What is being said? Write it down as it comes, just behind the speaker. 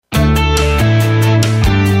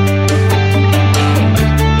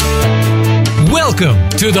Welcome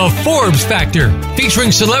to the Forbes Factor,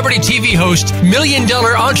 featuring celebrity TV host,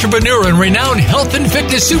 million-dollar entrepreneur, and renowned health and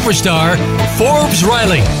fitness superstar, Forbes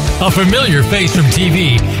Riley. A familiar face from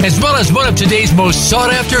TV, as well as one of today's most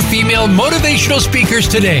sought-after female motivational speakers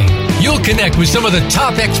today. You'll connect with some of the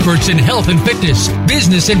top experts in health and fitness,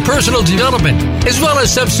 business and personal development, as well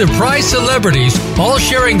as some surprise celebrities, all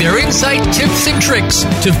sharing their insight, tips, and tricks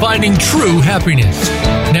to finding true happiness.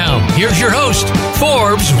 Now, here's your host,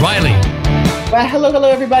 Forbes Riley. Well, hello,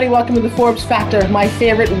 everybody. Welcome to the Forbes Factor, my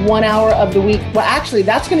favorite 1 hour of the week. Well, actually,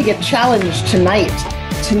 that's going to get challenged tonight.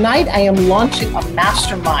 Tonight, I am launching a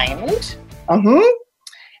mastermind.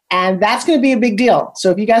 And that's going to be a big deal.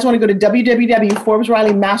 So if you guys want to go to www.Forbes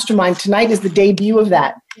Riley Mastermind, tonight is the debut of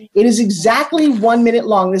that. It is exactly 1 minute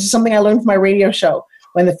long. This is something I learned from my radio show.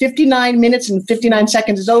 When the 59 minutes and 59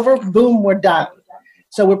 seconds is over, boom, we're done.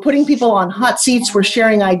 So we're putting people on hot seats. We're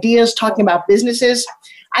sharing ideas, talking about businesses.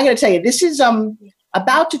 I got to tell you, this is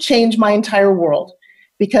about to change my entire world,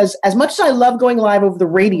 because as much as I love going live over the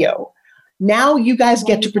radio, now you guys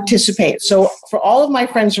get to participate. So for all of my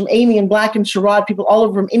friends from Amy and Black and Sherrod, people all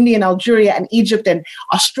over from India and Algeria and Egypt and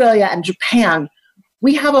Australia and Japan,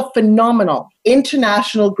 we have a phenomenal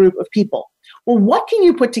international group of people. Well, what can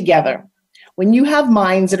you put together when you have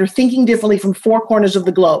minds that are thinking differently from four corners of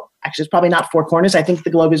the globe? Actually, it's probably not four corners. I think the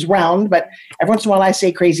globe is round, but every once in a while I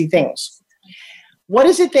say crazy things. What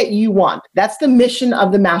is it that you want? That's the mission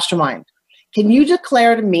of the mastermind. Can you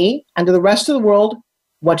declare to me and to the rest of the world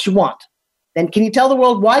what you want? Then can you tell the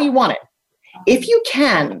world why you want it? If you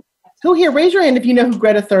can, who here, raise your hand if you know who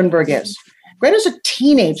Greta Thunberg is. Greta's a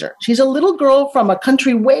teenager. She's a little girl from a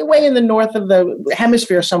country way, way in the north of the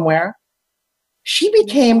hemisphere somewhere. She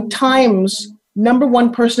became Time's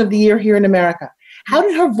 #1 person of the year here in America. How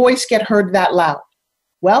did her voice get heard that loud?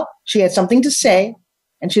 Well, she had something to say,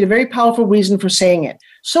 and she had a very powerful reason for saying it.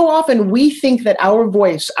 So often we think that our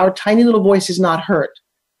voice, our tiny little voice, is not heard.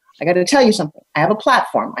 I got to tell you something. I have a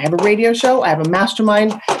platform. I have a radio show. I have a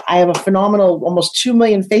mastermind. I have a phenomenal, almost 2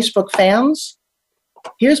 million Facebook fans.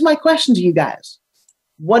 Here's my question to you guys.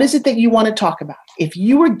 What is it that you want to talk about? If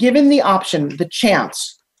you were given the option, the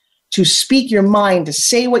chance to speak your mind, to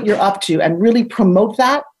say what you're up to and really promote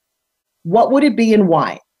that, what would it be and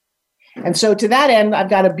why? And so to that end, I've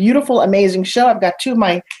got a beautiful, amazing show. I've got two of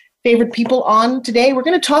my favorite people on today. We're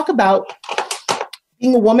going to talk about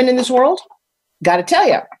being a woman in this world. Got to tell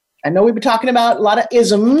you, I know we've been talking about a lot of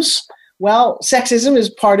isms. Well, sexism is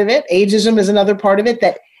part of it. Ageism is another part of it,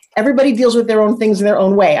 that everybody deals with their own things in their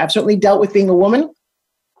own way. I've certainly dealt with being a woman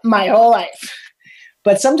my whole life.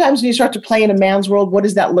 But sometimes when you start to play in a man's world, what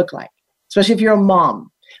does that look like? Especially if you're a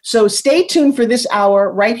mom. So stay tuned for this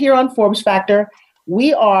hour right here on Forbes Factor.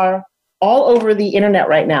 We are all over the internet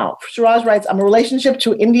right now. Shiraz writes, I'm a relationship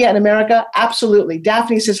to India and America. Absolutely.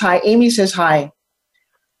 Daphne says hi. Amy says hi.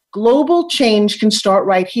 Global change can start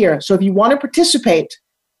right here. So if you want to participate,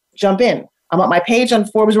 jump in. I'm on my page on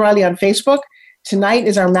Forbes Riley on Facebook. Tonight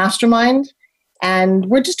is our mastermind, and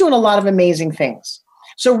we're just doing a lot of amazing things.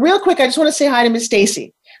 So real quick, I just want to say hi to Miss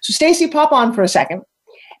Stacy. So Stacy, pop on for a second.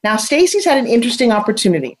 Now, Stacy's had an interesting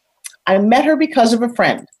opportunity. I met her because of a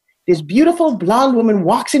friend. This beautiful blonde woman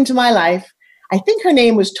walks into my life. I think her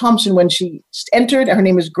name was Thompson when she entered. Her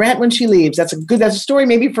name is Grant when she leaves. That's a story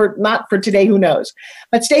maybe for not for today, who knows.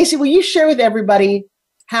 But Stacy, will you share with everybody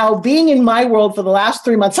how being in my world for the last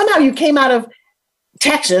 3 months, somehow you came out of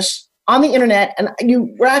Texas on the internet and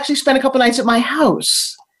you were actually spent a couple nights at my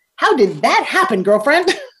house. How did that happen,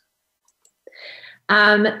 girlfriend?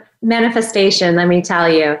 Manifestation, let me tell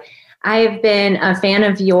you. I've been a fan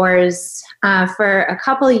of yours for a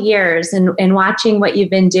couple of years, and watching what you've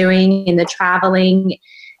been doing in the traveling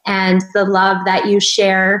and the love that you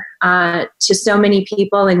share to so many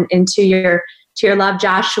people, and to your love,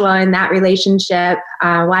 Joshua, and that relationship,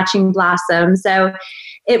 watching blossom. So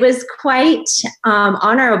it was quite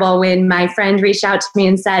honorable when my friend reached out to me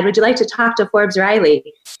and said, would you like to talk to Forbes Riley?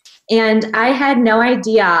 And I had no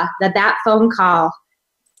idea that phone call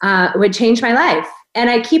would change my life. And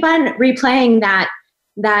I keep on replaying that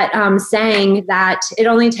saying that it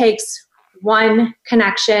only takes one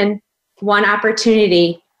connection, one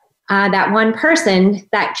opportunity, that one person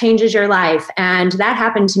that changes your life. And that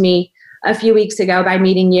happened to me a few weeks ago by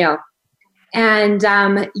meeting you. And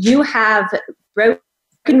you have broken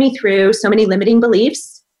me through so many limiting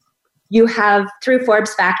beliefs. You have, through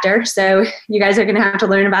Forbes Factor, so you guys are going to have to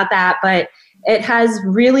learn about that, but it has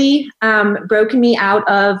really broken me out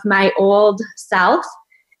of my old self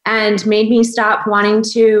and made me stop wanting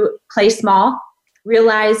to play small,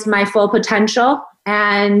 realize my full potential,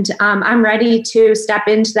 and I'm ready to step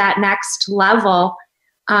into that next level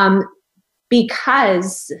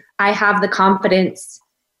because I have the confidence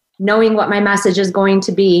knowing what my message is going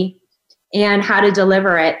to be and how to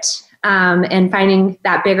deliver it, and finding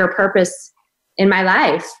that bigger purpose in my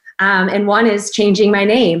life. And one is changing my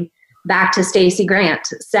name back to Stacey Grant.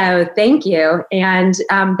 So thank you. And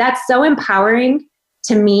that's so empowering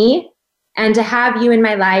to me. And to have you in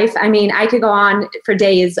my life, I mean, I could go on for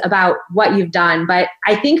days about what you've done, but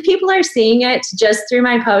I think people are seeing it just through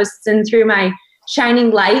my posts and through my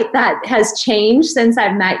shining light that has changed since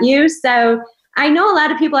I've met you. So I know a lot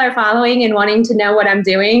of people are following and wanting to know what I'm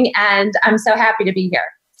doing, and I'm so happy to be here.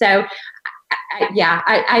 So I'm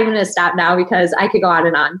going to stop now because I could go on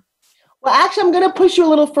and on. Well, actually, I'm going to push you a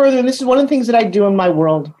little further. And this is one of the things that I do in my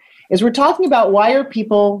world is we're talking about why are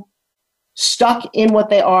people stuck in what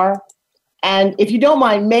they are. And if you don't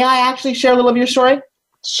mind, may I actually share a little of your story?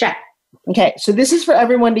 Sure. Okay, so this is for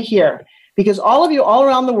everyone to hear, because all of you all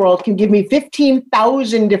around the world can give me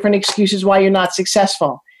 15,000 different excuses why you're not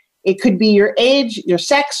successful. It could be your age, your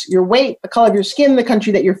sex, your weight, the color of your skin, the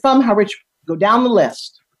country that you're from, how rich, go down the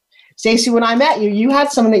list. Stacey, when I met you, you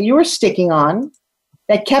had someone that you were sticking on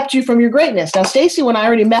that kept you from your greatness. Now, Stacey, when I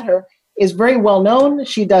already met her, is very well known.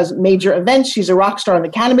 She does major events. She's a rock star in the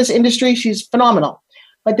cannabis industry. She's phenomenal.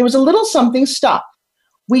 But there was a little something stuck.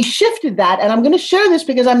 We shifted that, and I'm going to share this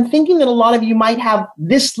because I'm thinking that a lot of you might have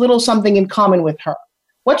this little something in common with her.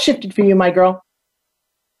 What shifted for you, my girl?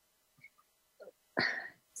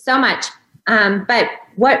 So much. But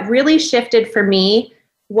what really shifted for me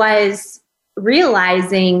was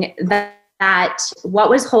realizing that what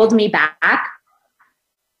was holding me back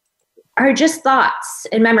are just thoughts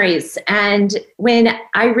and memories. And when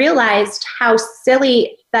I realized how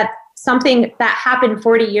silly that something that happened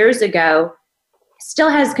 40 years ago still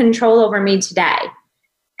has control over me today.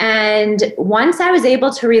 And once I was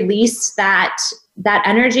able to release that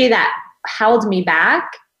energy that held me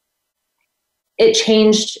back, it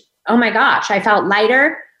changed. Oh my gosh, I felt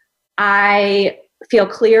lighter. I feel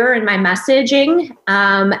clearer in my messaging.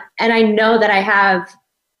 And I know that I have,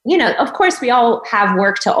 of course we all have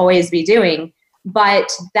work to always be doing,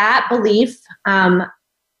 but that belief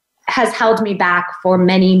has held me back for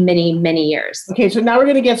many, many, many years. Okay, so now we're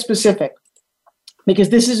going to get specific because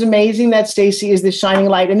this is amazing that Stacey is this shining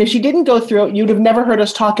light. And if she didn't go through it, you'd have never heard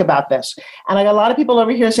us talk about this. And I got a lot of people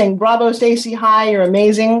over here saying, bravo, Stacey, hi, you're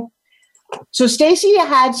amazing. So Stacey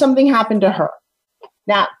had something happen to her.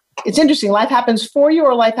 Now, it's interesting. Life happens for you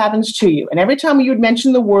or life happens to you. And every time you would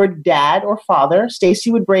mention the word dad or father,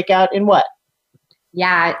 Stacey would break out in what?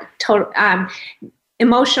 Yeah, total.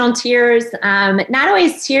 Emotional tears, not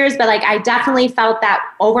always tears, but like I definitely felt that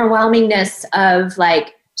overwhelmingness of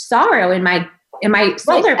like sorrow in my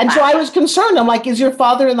solar And so I was concerned. I'm like, is your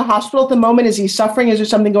father in the hospital at the moment? Is he suffering? Is there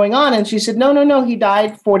something going on? And she said, no, he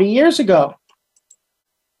died 40 years ago.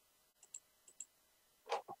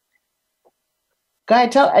 Go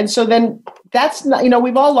ahead, tell. And so then that's not,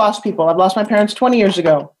 we've all lost people. I've lost my parents 20 years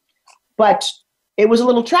ago, but it was a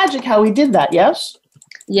little tragic how we did that. Yes.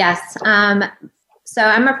 Yes. So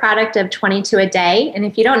I'm a product of 22 a day. And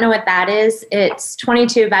if you don't know what that is, it's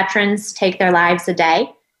 22 veterans take their lives a day.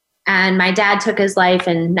 And my dad took his life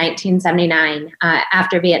in 1979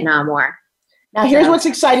 after Vietnam War. Now, here's what's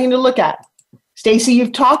exciting to look at. Stacey,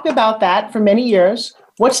 you've talked about that for many years.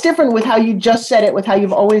 What's different with how you just said it with how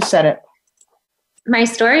you've always said it? My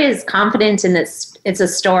story is confident in this. It's a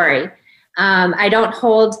story. I don't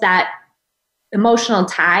hold that emotional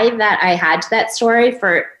tie that I had to that story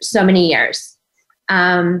for so many years.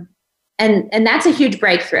 And that's a huge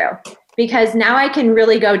breakthrough because now I can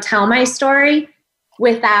really go tell my story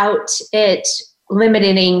without it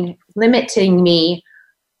limiting me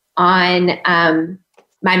on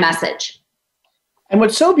my message. And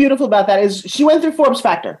what's so beautiful about that is she went through Forbes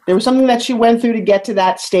Factor. There was something that she went through to get to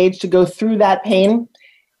that stage, to go through that pain,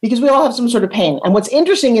 because we all have some sort of pain. And what's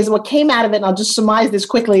interesting is what came out of it, and I'll just surmise this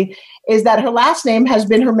quickly, is that her last name has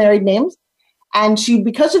been her married name. And she,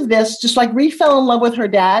 because of this, just like fell in love with her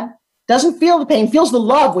dad, doesn't feel the pain, feels the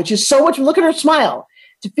love, which is so much. Look at her smile.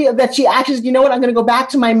 To feel that she actually says, you know what, I'm going to go back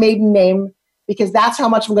to my maiden name because that's how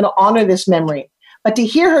much I'm going to honor this memory. But to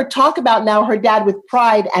hear her talk about now her dad with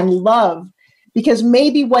pride and love, because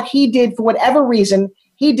maybe what he did for whatever reason,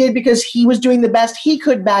 he did because he was doing the best he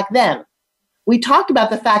could back then. We talked about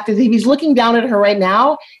the fact that if he's looking down at her right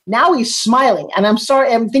now he's smiling. And I'm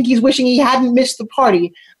sorry, I think he's wishing he hadn't missed the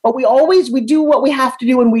party. But we do what we have to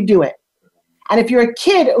do and we do it. And if you're a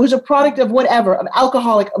kid who's a product of whatever, of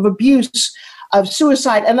alcoholic, of abuse, of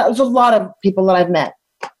suicide, and there's a lot of people that I've met,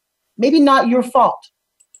 maybe not your fault.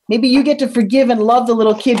 Maybe you get to forgive and love the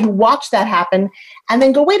little kid who watched that happen and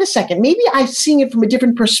then go, wait a second, maybe I'm seeing it from a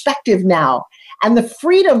different perspective now. And the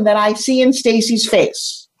freedom that I see in Stacy's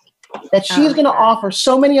face, that she's going to offer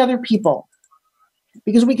so many other people,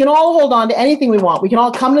 because we can all hold on to anything we want. We can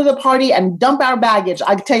all come to the party and dump our baggage.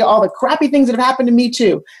 I can tell you all the crappy things that have happened to me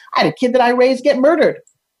too. I had a kid that I raised get murdered.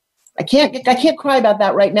 I can't cry about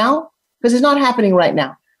that right now because it's not happening right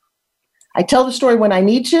now. I tell the story when I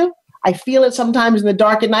need to. I feel it sometimes in the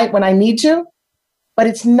dark at night when I need to, but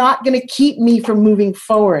it's not going to keep me from moving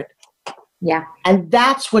forward. Yeah. And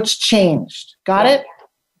that's what's changed. Got it?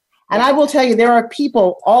 And I will tell you, there are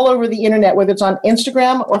people all over the internet, whether it's on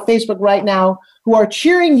Instagram or Facebook right now, who are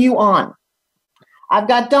cheering you on. I've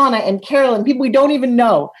got Donna and Carolyn, people we don't even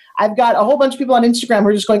know. I've got a whole bunch of people on Instagram who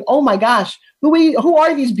are just going, oh my gosh, who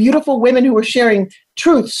are these beautiful women who are sharing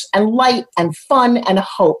truths and light and fun and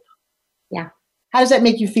hope? Yeah. How does that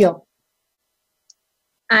make you feel?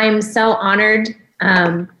 I'm so honored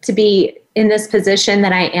to be in this position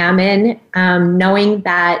that I am in, knowing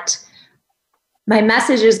that my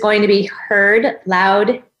message is going to be heard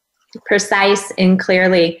loud, precise, and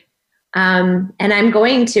clearly. And I'm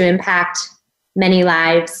going to impact many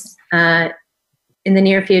lives in the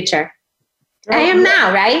near future. I am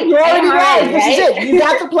now, right? You're already right. This is it. You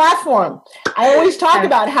got the platform. I always talk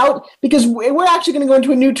about how, because we're actually going to go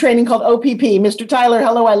into a new training called OPP. Mr. Tyler,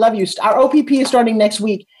 hello, I love you. Our OPP is starting next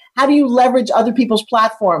week. How do you leverage other people's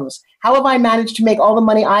platforms? How have I managed to make all the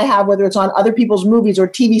money I have, whether it's on other people's movies or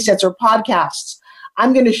TV sets or podcasts?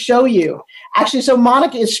 I'm going to show you. Actually, so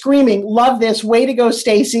Monica is screaming, love this. Way to go,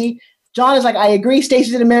 Stacy. John is like, I agree.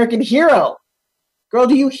 Stacy's an American hero. Girl,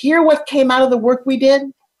 do you hear what came out of the work we did?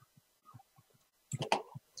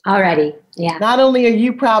 Already, yeah. Not only are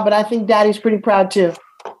you proud, but I think Daddy's pretty proud too.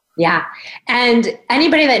 Yeah. And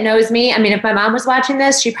anybody that knows me, I mean, if my mom was watching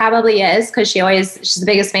this, she probably is, because she's the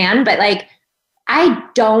biggest fan. But like, I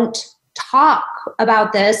don't talk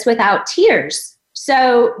about this without tears.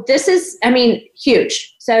 So this is, I mean,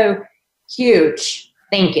 huge. So huge.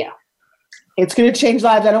 Thank you. It's going to change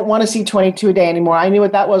lives. I don't want to see 22 a day anymore. I knew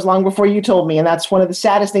what that was long before you told me. And that's one of the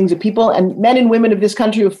saddest things that people and men and women of this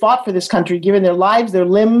country who have fought for this country, given their lives, their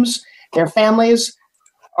limbs, their families,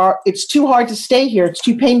 it's too hard to stay here. It's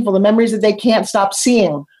too painful. The memories that they can't stop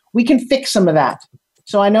seeing. We can fix some of that.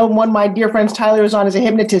 So I know one of my dear friends, Tyler, is on as a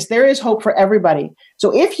hypnotist. There is hope for everybody.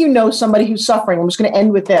 So if you know somebody who's suffering, I'm just going to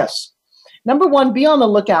end with this. Number one, be on the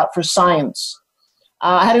lookout for signs.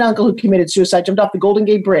 I had an uncle who committed suicide, jumped off the Golden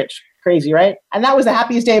Gate Bridge. Crazy, right? And that was the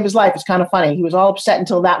happiest day of his life. It's kind of funny. He was all upset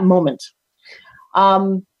until that moment.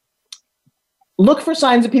 Look for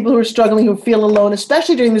signs of people who are struggling, who feel alone,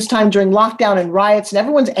 especially during this time, during lockdown and riots, and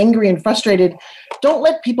everyone's angry and frustrated. Don't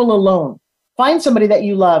let people alone. Find somebody that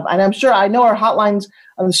you love. And I know our hotlines,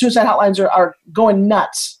 the suicide hotlines are going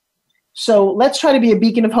nuts. So let's try to be a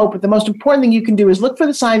beacon of hope. But the most important thing you can do is look for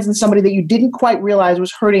the signs in somebody that you didn't quite realize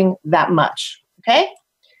was hurting that much. Okay?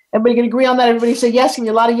 Everybody can agree on that? Everybody say yes. Give me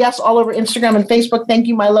a lot of yes all over Instagram and Facebook. Thank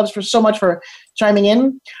you, my loves, for so much for chiming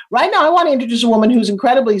in. Right now, I want to introduce a woman who's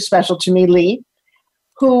incredibly special to me, Lee,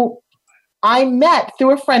 who I met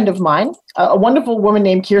through a friend of mine, a wonderful woman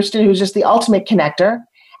named Kirsten, who's just the ultimate connector.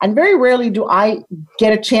 And very rarely do I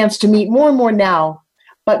get a chance to meet, more and more now,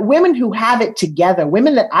 but women who have it together,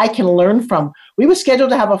 women that I can learn from. We were scheduled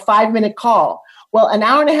to have a 5-minute call. Well, an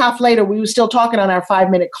hour and a half later, we were still talking on our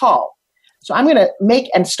 5-minute call. So I'm going to make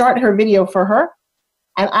and start her video for her.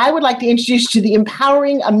 And I would like to introduce you to the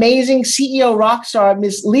empowering, amazing CEO rock star,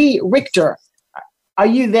 Ms. Lee Richter. Are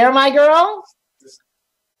you there, my girl?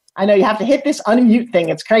 I know you have to hit this unmute thing.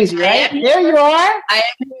 It's crazy, right? There you are. I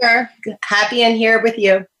am here. Happy and here with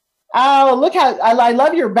you. Oh, look how I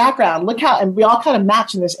love your background. Look how, and we all kind of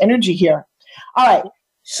match in this energy here. All right.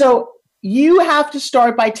 So you have to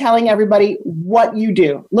start by telling everybody what you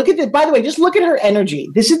do. Look at it. By the way, just look at her energy.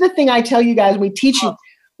 This is the thing I tell you guys. We teach you.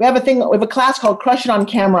 We have a class called Crush It on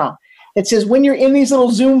Camera. It says when you're in these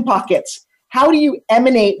little Zoom pockets, how do you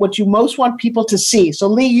emanate what you most want people to see? So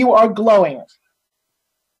Lee, you are glowing.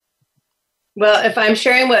 Well, if I'm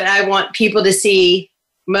sharing what I want people to see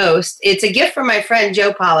most, it's a gift from my friend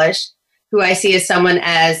Joe Polish, who I see as someone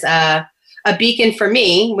as a beacon for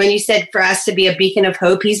me. When you said for us to be a beacon of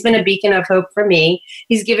hope, he's been a beacon of hope for me.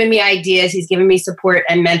 He's given me ideas. He's given me support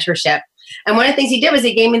and mentorship. And one of the things he did was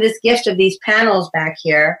he gave me this gift of these panels back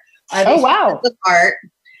here. Oh, wow. Of art.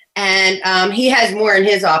 And he has more in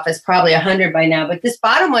his office, probably 100 by now. But this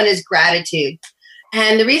bottom one is gratitude.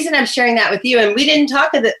 And the reason I'm sharing that with you, and we didn't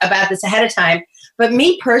talk about this ahead of time, but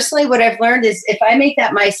me personally, what I've learned is if I make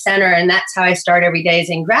that my center, and that's how I start every day, is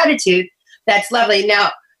in gratitude, that's lovely.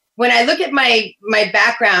 Now, when I look at my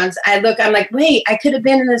backgrounds, I'm like, wait, I could have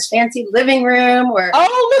been in this fancy living room, or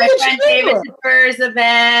my friend David Burr's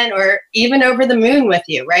event, or even over the moon with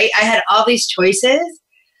you, right? I had all these choices,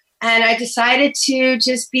 and I decided to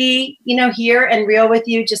just be, here and real with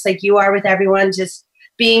you, just like you are with everyone, just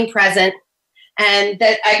being present, and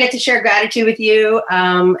that I get to share gratitude with you,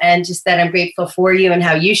 and just that I'm grateful for you and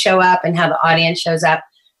how you show up and how the audience shows up.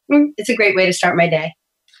 It's a great way to start my day.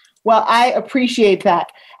 Well, I appreciate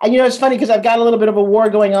that. And it's funny because I've got a little bit of a war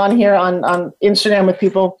going on here on Instagram with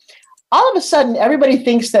people. All of a sudden, everybody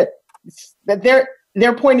thinks that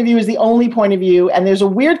their point of view is the only point of view. And there's a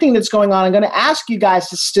weird thing that's going on. I'm going to ask you guys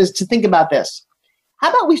to think about this.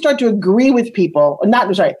 How about we start to agree with people,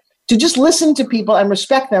 to just listen to people and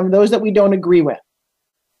respect them, those that we don't agree with.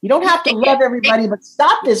 You don't have to love everybody, but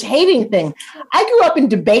stop this hating thing. I grew up in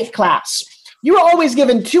debate class. You were always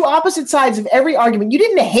given two opposite sides of every argument. You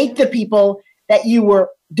didn't hate the people that you were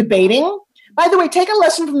debating. By the way, take a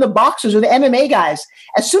lesson from the boxers or the MMA guys.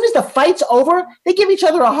 As soon as the fight's over, they give each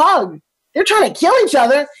other a hug. They're trying to kill each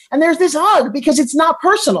other, and there's this hug because it's not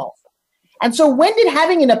personal. And so when did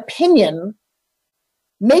having an opinion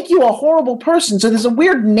make you a horrible person? So there's a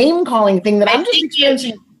weird name-calling thing that I'm just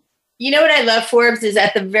experiencing. You know what I love, Forbes, is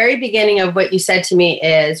at the very beginning of what you said to me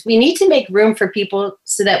is we need to make room for people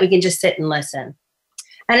so that we can just sit and listen.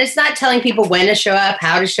 And it's not telling people when to show up,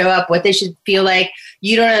 how to show up, what they should feel like.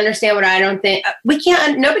 You don't understand what I don't think.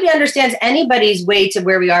 Nobody understands anybody's way to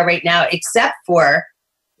where we are right now except for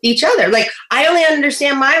each other. Like, I only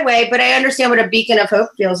understand my way, but I understand what a beacon of hope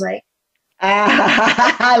feels like.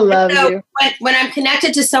 I love you. When I'm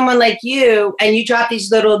connected to someone like you and you drop these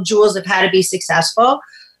little jewels of how to be successful,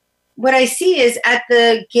 what I see is at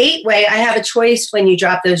the gateway, I have a choice when you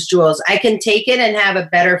drop those jewels. I can take it and have a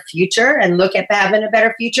better future and look at having a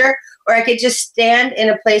better future, or I could just stand in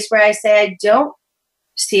a place where I say, I don't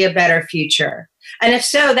see a better future. And if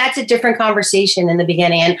so, that's a different conversation in the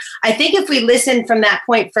beginning. And I think if we listen from that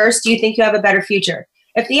point first, do you think you have a better future?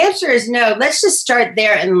 If the answer is no, let's just start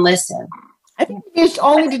there and listen. I think it's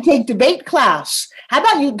only to take debate class. How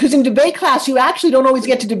about you? Because in debate class, you actually don't always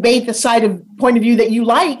get to debate the side of point of view that you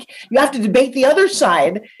like. You have to debate the other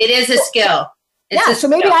side. It is a skill. So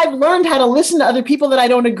maybe I've learned how to listen to other people that I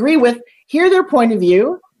don't agree with, hear their point of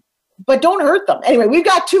view, but don't hurt them. Anyway, we've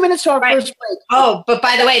got 2 minutes to our first break. Oh, but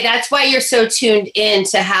by the way, that's why you're so tuned in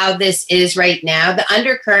to how this is right now. The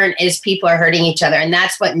undercurrent is people are hurting each other, and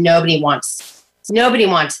that's what nobody wants. Nobody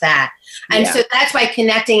wants that. And so that's why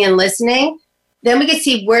connecting and listening, then we can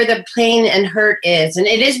see where the pain and hurt is. And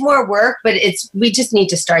it is more work, but we just need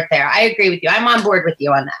to start there. I agree with you. I'm on board with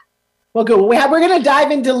you on that. Well, good. We're going to dive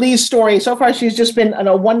into Lee's story. So far, she's just been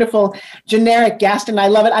a wonderful generic guest, and I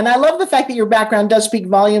love it. And I love the fact that your background does speak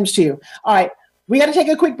volumes to you. All right. We got to take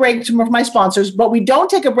a quick break from my sponsors, but we don't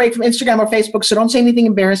take a break from Instagram or Facebook, so don't say anything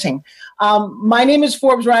embarrassing. My name is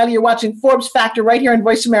Forbes Riley. You're watching Forbes Factor right here on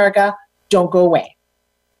Voice America. Don't go away.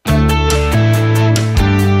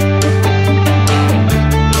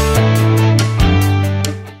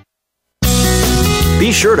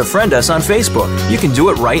 Be sure to friend us on Facebook. You can do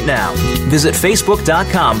it right now. Visit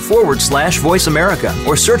facebook.com/Voice America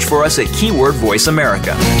or search for us at keyword Voice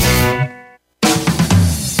America.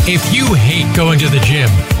 If you hate going to the gym,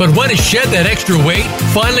 but want to shed that extra weight,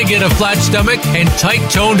 finally get a flat stomach and tight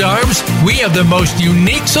toned arms, we have the most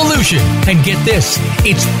unique solution. And get this,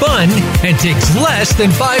 it's fun and takes less than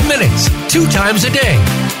 5 minutes, 2 times a day.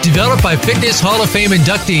 Developed by Fitness Hall of Fame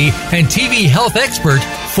inductee and TV health expert,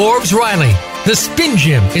 Forbes Riley. The Spin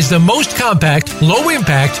Gym is the most compact,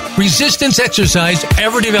 low-impact, resistance exercise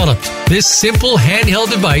ever developed. This simple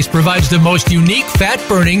handheld device provides the most unique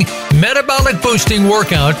fat-burning, metabolic-boosting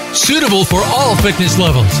workout suitable for all fitness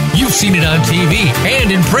levels. You've seen it on TV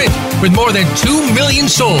and in print with more than 2 million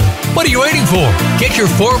sold. What are you waiting for? Get your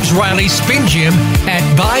Forbes Riley Spin Gym at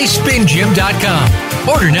buyspingym.com.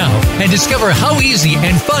 Order now and discover how easy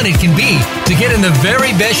and fun it can be to get in the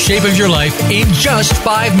very best shape of your life in just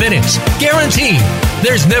 5 minutes. Guaranteed.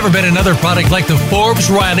 There's never been another product like the Forbes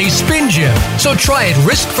Riley Spin Gym. So try it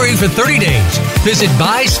risk-free for 30 days. Visit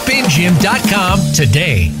buyspingym.com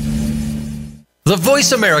today. The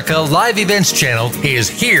Voice America Live Events channel is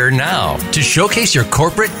here now to showcase your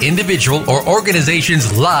corporate, individual, or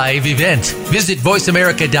organization's live event. Visit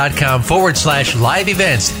voiceamerica.com/live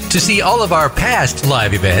events to see all of our past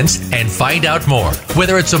live events and find out more.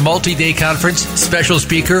 Whether it's a multi-day conference, special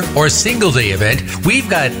speaker, or single-day event, we've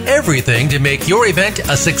got everything to make your event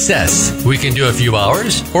a success. We can do a few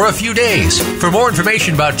hours or a few days. For more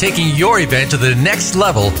information about taking your event to the next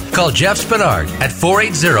level, call Jeff Spinard at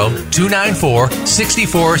 480-294-5555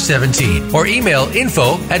 294-6417 or email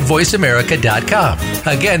info@voiceamerica.com.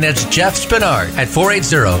 Again, that's Jeff Spinard at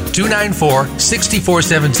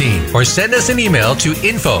 480-294-6417 or send us an email to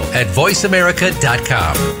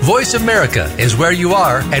info@voiceamerica.com. Voice America is where you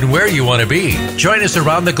are and where you want to be. Join us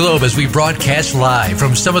around the globe as we broadcast live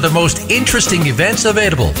from some of the most interesting events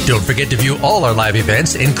available. Don't forget to view all our live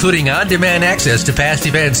events, including on-demand access to past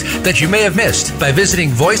events that you may have missed by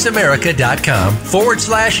visiting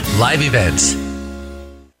voiceamerica.com/live events.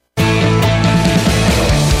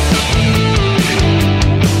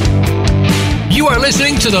 You are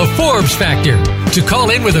listening to The Forbes Factor. To call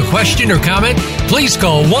in with a question or comment, please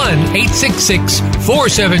call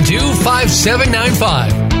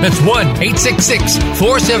 1-866-472-5795. That's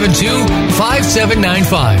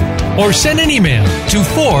 1-866-472-5795. Or send an email to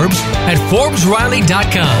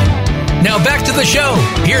Forbes@ForbesRiley.com. Now back to the show.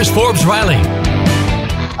 Here's Forbes Riley.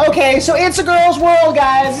 Okay, so it's a girl's world,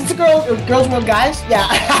 guys. It's a girl's world, guys. Yeah.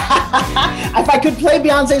 If I could play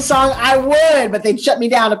Beyonce's song, I would, but they'd shut me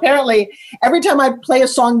down. Apparently, every time I play a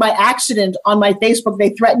song by accident on my Facebook, they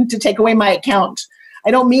threaten to take away my account. I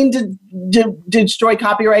don't mean to destroy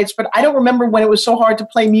copyrights, but I don't remember when it was so hard to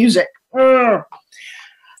play music. So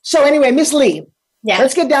anyway, Miss Lee,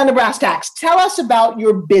 let's get down to brass tacks. Tell us about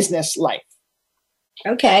your business life.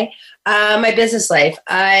 Okay. My business life.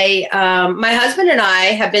 My husband and I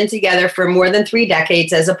have been together for more than 3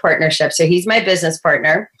 decades as a partnership. So he's my business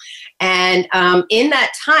partner. And in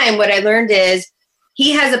that time, what I learned is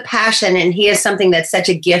he has a passion and he has something that's such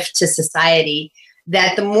a gift to society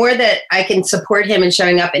that the more that I can support him in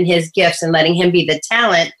showing up in his gifts and letting him be the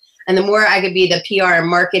talent, and the more I could be the PR and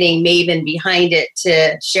marketing maven behind it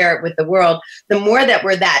to share it with the world, the more that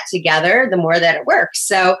we're that together, the more that it works.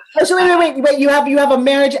 So, wait. You have a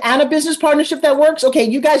marriage and a business partnership that works? Okay,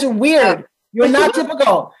 you guys are weird. You're not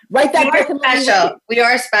typical. Write that back. We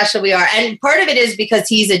are special. We are. And part of it is because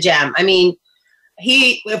he's a gem. I mean,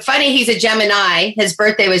 he's a Gemini. His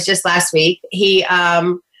birthday was just last week.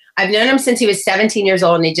 I've known him since he was 17 years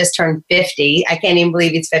old and he just turned 50. I can't even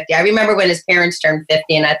believe he's 50. I remember when his parents turned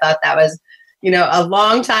 50 and I thought that was, a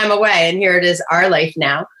long time away. And here it is, our life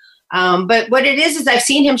now. But what it is I've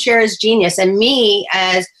seen him share his genius, and me,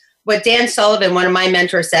 as what Dan Sullivan, one of my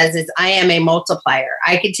mentors, says is I am a multiplier.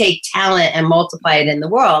 I could take talent and multiply it in the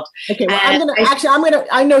world. Okay, well, I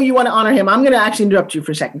know you want to honor him. I'm going to actually interrupt you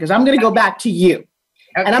for a second because I'm going to go back to you.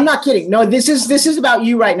 Okay. And I'm not kidding. No, this is about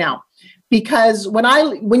you right now. Because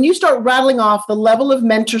when you start rattling off the level of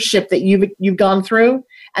mentorship that you've gone through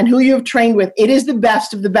and who you've trained with, it is the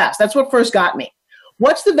best of the best. That's what first got me.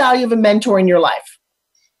 What's the value of a mentor in your life?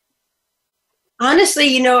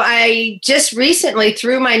 Honestly, I just recently,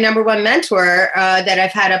 through my number one mentor that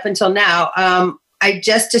I've had up until now, I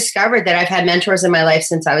just discovered that I've had mentors in my life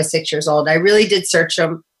since I was 6 years old. I really did search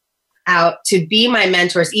them out to be my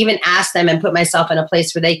mentors, even ask them and put myself in a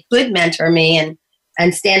place where they could mentor me and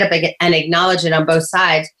stand up and acknowledge it on both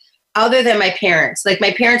sides, other than my parents. Like,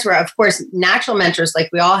 my parents were, of course, natural mentors like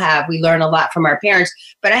we all have. We learn a lot from our parents.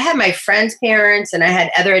 But I had my friends' parents and I had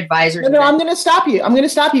other advisors. No, I'm going to stop you.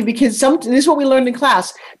 Because this is what we learned in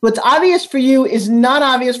class. What's obvious for you is not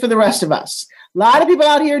obvious for the rest of us. A lot of people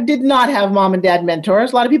out here did not have mom and dad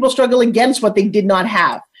mentors. A lot of people struggle against what they did not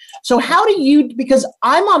have. So how do you, because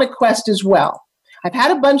I'm on a quest as well. I've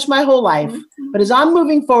had a bunch my whole life, but as I'm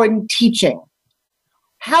moving forward in teaching,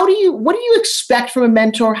 what do you expect from a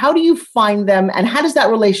mentor? How do you find them? And how does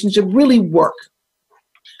that relationship really work?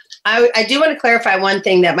 I do want to clarify one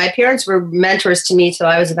thing, that my parents were mentors to me till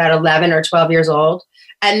I was about 11 or 12 years old.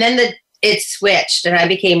 And then it switched and I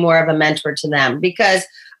became more of a mentor to them because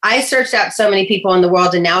I searched out so many people in the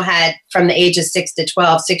world and now had, from the age of 6 to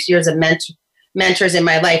 12, 6 years of mentors in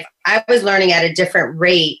my life. I was learning at a different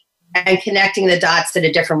rate and connecting the dots at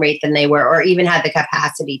a different rate than they were, or even had the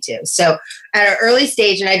capacity to. So at an early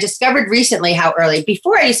stage, and I discovered recently how early.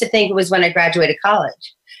 Before, I used to think it was when I graduated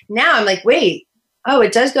college. Now I'm like, wait,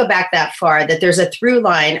 it does go back that far, that there's a through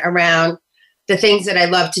line around the things that I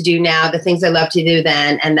love to do now, the things I love to do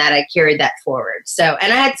then, and that I carried that forward. So,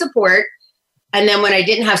 and I had support. And then when I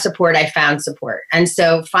didn't have support, I found support. And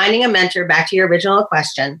so finding a mentor, back to your original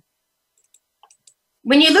question,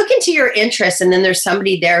 when you look into your interests and then there's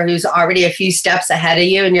somebody there who's already a few steps ahead of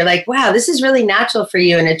you and you're like, wow, this is really natural for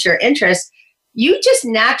you and it's your interest, you just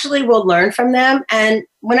naturally will learn from them. And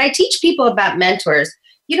when I teach people about mentors,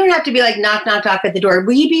 you don't have to be like, knock, knock, knock at the door.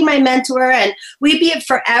 Will you be my mentor? And will you be it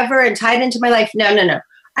forever and tied into my life? No.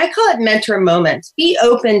 I call it mentor moments. Be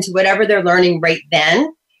open to whatever they're learning right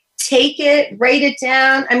then. Take it, write it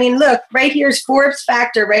down. I mean, look, right here's Forbes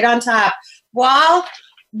Factor right on top. While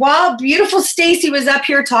while beautiful Stacy was up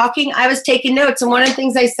here talking, I was taking notes. And one of the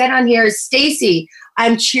things I said on here is, Stacy,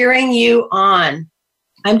 I'm cheering you on.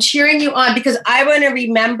 I'm cheering you on because I want to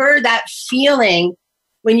remember that feeling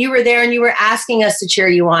when you were there and you were asking us to cheer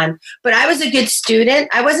you on. But I was a good student.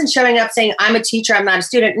 I wasn't showing up saying, I'm a teacher, I'm not a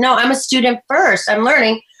student. No, I'm a student first. I'm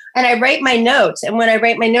learning. And I write my notes. And when I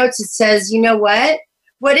write my notes, it says, you know what?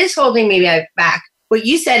 What is holding me back? What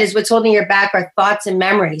you said is what's holding you back are thoughts and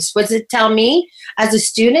memories. What does it tell me as a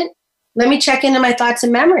student? Let me check into my thoughts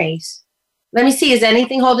and memories. Let me see, is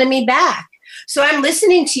anything holding me back? So I'm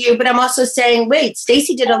listening to you, but I'm also saying, wait,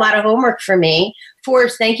 Stacy did a lot of homework for me.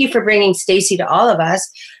 Forbes, thank you for bringing Stacy to all of us.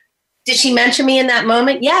 Did she mention me in that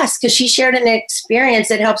moment? Yes, because she shared an experience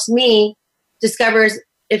that helps me discover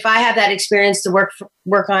if I have that experience to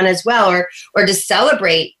work on as well, or to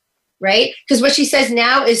celebrate, right? Because what she says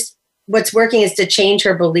now is what's working is to change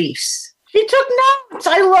her beliefs. She took notes.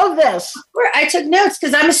 I love this. I took notes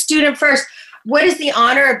because I'm a student first. What is the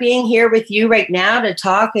honor of being here with you right now to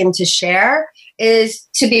talk and to share is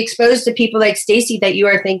to be exposed to people like Stacy that you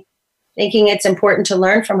are thinking it's important to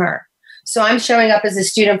learn from her. So I'm showing up as a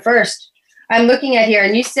student first. I'm looking at here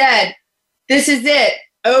and you said, this is it,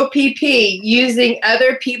 OPP, using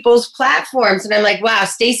other people's platforms. And I'm like, wow,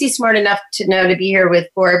 Stacy's smart enough to know to be here with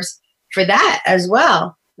Forbes for that as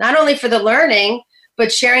well. Not only for the learning,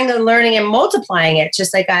 but sharing the learning and multiplying it,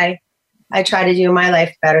 just like I try to do in my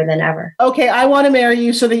life better than ever. Okay, I want to marry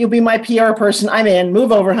you so that you'll be my PR person. I'm in.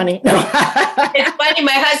 Move over, honey. No. It's funny.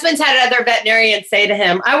 My husband's had other veterinarians say to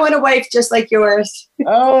him, I want a wife just like yours.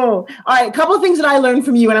 Oh, all right. A couple of things that I learned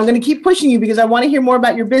from you, and I'm going to keep pushing you because I want to hear more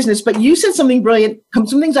about your business. But you said something brilliant,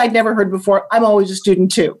 some things I'd never heard before. I'm always a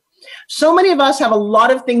student too. So many of us have a lot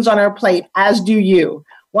of things on our plate, as do you.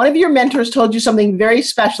 One of your mentors told you something very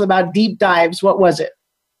special about deep dives. What was it?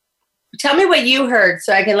 Tell me what you heard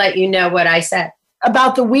so I can let you know what I said.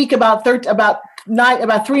 About the week, about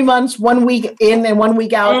 3 months, 1 week in and 1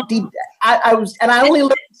 week out. Deep. I only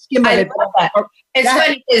learned to skim I it. love that. It's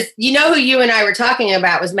funny because you know who you and I were talking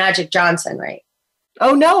about was Magic Johnson, right?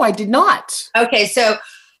 Oh, no, I did not. Okay, so,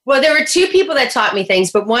 well, there were two people that taught me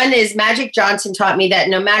things, but one is Magic Johnson taught me that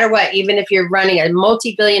no matter what, even if you're running a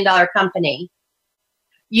multi-billion-dollar company,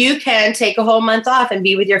 you can take a whole month off and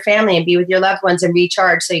be with your family and be with your loved ones and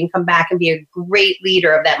recharge so you can come back and be a great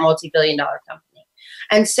leader of that multi-billion-dollar company.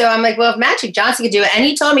 And so I'm like, well, if Magic Johnson could do it, and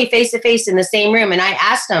he told me face-to-face in the same room, and I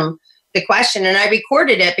asked him the question, and I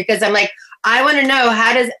recorded it because I'm like, I want to know,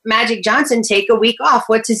 how does Magic Johnson take a week off?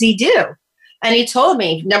 What does he do? And he told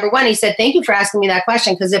me, number one, he said, thank you for asking me that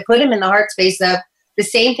question because it put him in the heart space of the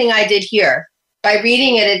same thing I did here. By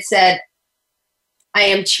reading it, it said, I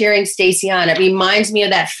am cheering Stacy on. It reminds me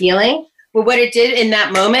of that feeling. But what it did in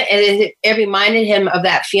that moment, it reminded him of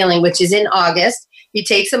that feeling, which is in August. He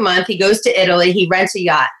takes a month. He goes to Italy. He rents a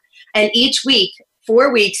yacht. And each week,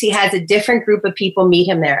 4 weeks, he has a different group of people meet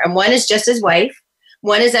him there. And one is just his wife.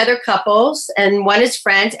 One is other couples. And one is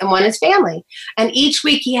friends. And one is family. And each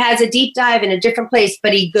week, he has a deep dive in a different place.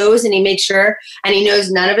 But he goes and he makes sure, and he knows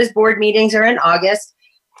none of his board meetings are in August.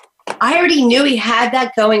 I already knew he had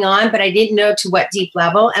that going on, but I didn't know to what deep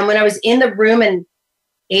level. And when I was in the room and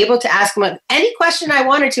able to ask him any question I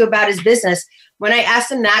wanted to about his business, when I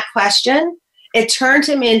asked him that question, it turned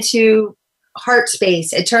him into heart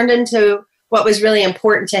space. It turned into what was really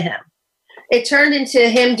important to him. It turned into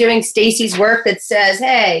him doing Stacy's work that says,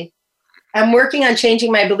 hey, I'm working on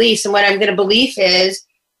changing my beliefs. And what I'm going to believe is,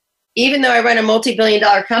 even though I run a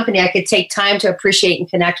multi-billion-dollar company, I could take time to appreciate and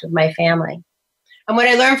connect with my family. And what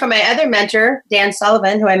I learned from my other mentor, Dan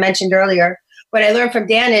Sullivan, who I mentioned earlier, what I learned from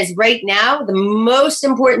Dan is right now, the most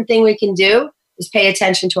important thing we can do is pay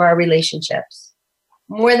attention to our relationships.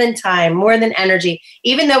 More than time, more than energy.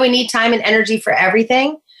 Even though we need time and energy for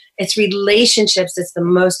everything, it's relationships that's the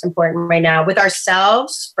most important right now. With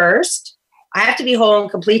ourselves first. I have to be whole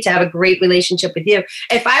and complete to have a great relationship with you.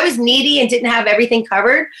 If I was needy and didn't have everything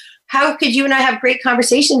covered, how could you and I have great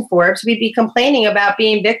conversation, Forbes? We'd be complaining about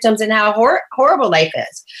being victims and how horrible life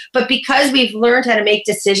is. But because we've learned how to make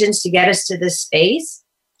decisions to get us to this space,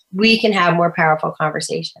 we can have more powerful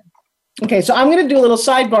conversation. Okay, so I'm going to do a little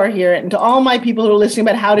sidebar here, and to all my people who are listening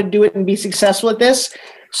about how to do it and be successful at this.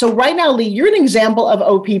 So right now, Lee, you're an example of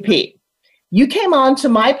OPP. You came onto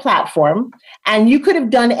my platform and you could have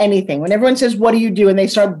done anything. When everyone says, what do you do? And they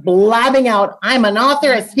start blabbing out, I'm an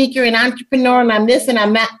author, a speaker, an entrepreneur, and I'm this and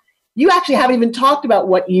I'm that. You actually haven't even talked about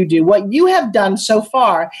what you do. What you have done so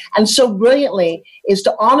far and so brilliantly is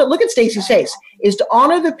to honor, look at Stacy's face, is to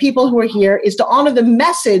honor the people who are here, is to honor the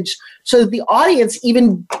message so that the audience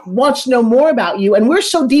even wants to know more about you. And we're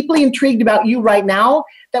so deeply intrigued about you right now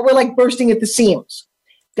that we're like bursting at the seams.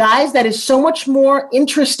 Guys, that is so much more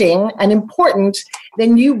interesting and important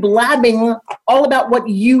than you blabbing all about what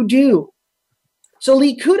you do. So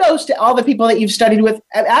Lee, kudos to all the people that you've studied with.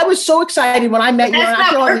 I was so excited when I met you.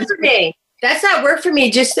 That's not work for me. That's not work for me.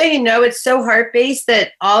 Just so you know, it's so heart-based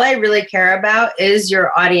that all I really care about is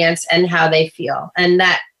your audience and how they feel, and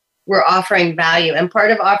that we're offering value. And part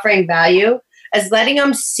of offering value is letting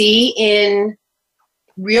them see in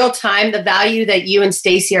real time the value that you and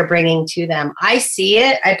Stacy are bringing to them. I see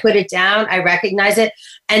it. I put it down. I recognize it.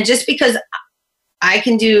 And just because I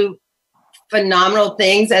can do phenomenal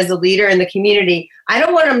things as a leader in the community, I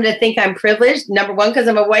don't want them to think I'm privileged. Number one, because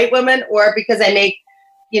I'm a white woman, or because I make,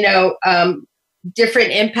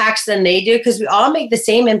 different impacts than they do, because we all make the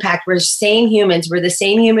same impact. We're the same humans. We're the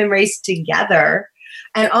same human race together.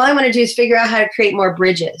 And all I want to do is figure out how to create more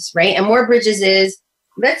bridges, right? And more bridges is,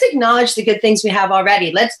 let's acknowledge the good things we have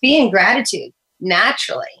already. Let's be in gratitude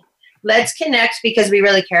naturally. Let's connect because we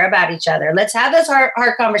really care about each other. Let's have those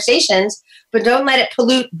hard conversations, but don't let it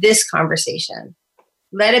pollute this conversation.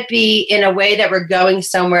 Let it be in a way that we're going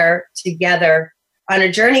somewhere together on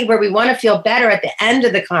a journey where we want to feel better at the end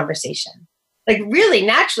of the conversation. Like really,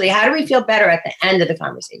 naturally, how do we feel better at the end of the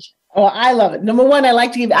conversation? Oh, I love it. Number one, I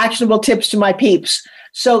like to give actionable tips to my peeps.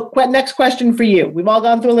 So next question for you. We've all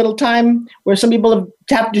gone through a little time where some people have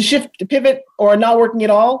had to shift, to pivot, or are not working at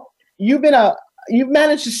all. You've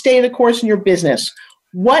managed to stay the course in your business.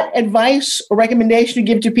 What advice or recommendation do you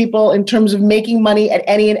give to people in terms of making money at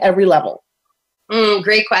any and every level?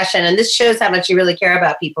 Great question. And this shows how much you really care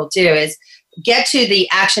about people too, is get to the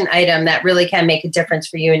action item that really can make a difference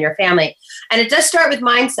for you and your family. And it does start with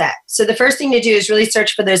mindset. So the first thing to do is really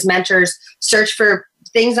search for those mentors, search for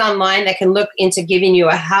things online that can look into giving you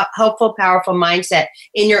a helpful, powerful mindset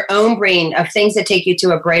in your own brain of things that take you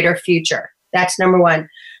to a brighter future. That's number one.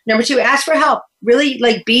 Number two, ask for help. Really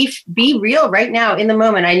be real right now in the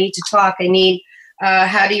moment. I need to talk. I need,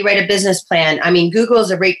 how do you write a business plan? I mean, Google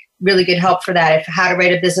is a really good help for that. How to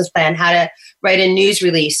write a business plan, how to write a news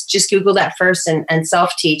release. Just Google that first and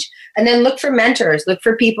self-teach. And then look for mentors. Look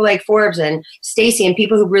for people like Forbes and Stacy and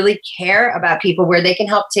people who really care about people, where they can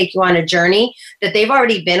help take you on a journey that they've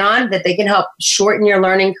already been on, that they can help shorten your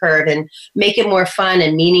learning curve and make it more fun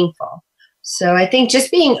and meaningful. So I think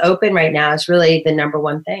just being open right now is really the number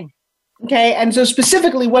one thing. Okay. And so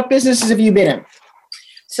specifically, what businesses have you been in?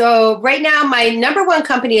 So right now, my number one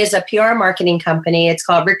company is a PR marketing company. It's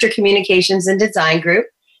called Richter Communications and Design Group,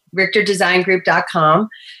 richterdesigngroup.com.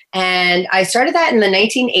 And I started that in the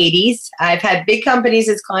 1980s. I've had big companies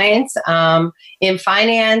as clients in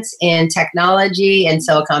finance, in technology, in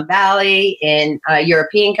Silicon Valley, in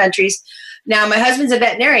European countries. Now, my husband's a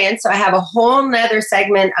veterinarian, so I have a whole nother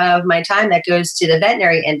segment of my time that goes to the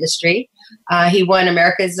veterinary industry. He won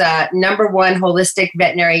America's number one holistic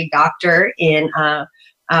veterinary doctor in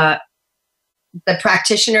the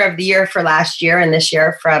Practitioner of the Year for last year and this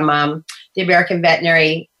year from the American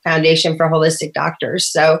Veterinary Foundation for Holistic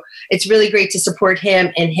Doctors. So it's really great to support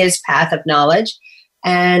him in his path of knowledge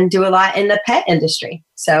and do a lot in the pet industry.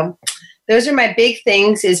 So those are my big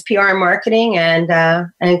things, is PR and marketing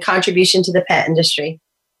and contribution to the pet industry.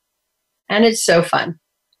 And it's so fun.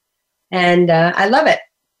 And I love it.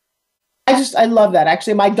 I love that.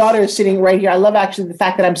 Actually, my daughter is sitting right here. I love actually the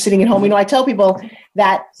fact that I'm sitting at home. I tell people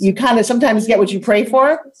that you kind of sometimes get what you pray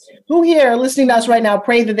for. Who here listening to us right now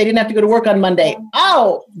prayed that they didn't have to go to work on Monday?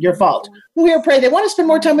 Oh, your fault. Who here prayed they want to spend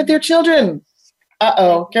more time with their children?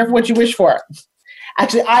 Uh-oh, careful what you wish for.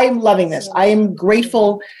 Actually, I am loving this. I am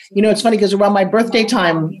grateful. It's funny because around my birthday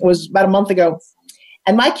time, it was about a month ago,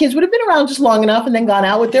 and my kids would have been around just long enough and then gone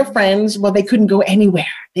out with their friends. Well, they couldn't go anywhere.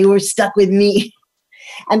 They were stuck with me.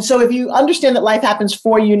 And so if you understand that life happens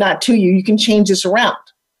for you, not to you, you can change this around.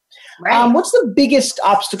 Right. What's the biggest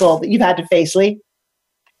obstacle that you've had to face, Lee?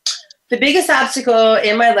 The biggest obstacle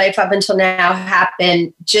in my life up until now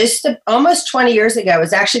happened just almost 20 years ago. It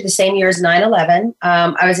was actually the same year as 9/11.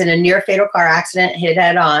 I was in a near fatal car accident, hit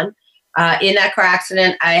head on. In that car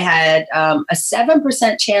accident, I had a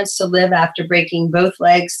 7% chance to live after breaking both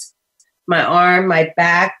legs, my arm, my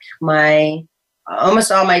back,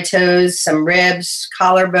 almost all my toes, some ribs,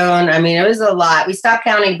 collarbone. I mean, it was a lot. We stopped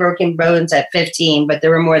counting broken bones at 15, but there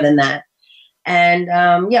were more than that. And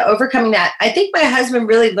overcoming that. I think my husband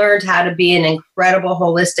really learned how to be an incredible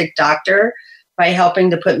holistic doctor by helping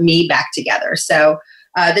to put me back together. So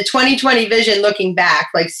the 2020 vision, looking back,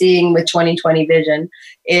 like seeing with 2020 vision,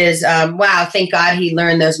 is, wow, thank God he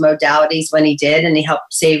learned those modalities when he did, and he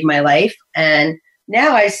helped save my life. And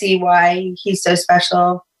now I see why he's so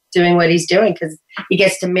special doing what he's doing, because he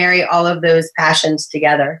gets to marry all of those passions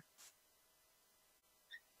together.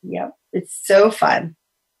 Yep, it's so fun.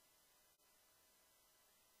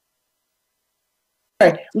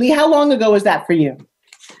 Lee, how long ago was that for you?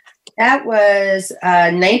 That was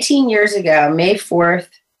 19 years ago, May 4th,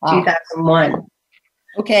 2001.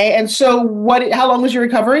 Okay. And so how long was your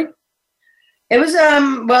recovery? It was,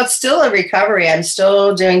 it's still a recovery. I'm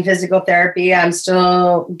still doing physical therapy. I'm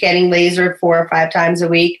still getting lasered 4 or 5 times a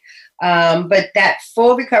week. But that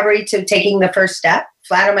full recovery to taking the first step,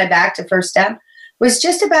 flat on my back to first step, was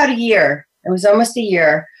just about a year. It was almost a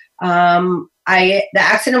year. The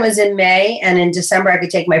accident was in May, and in December I could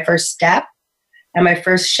take my first step and my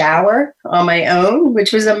first shower on my own,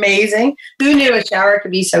 which was amazing. Who knew a shower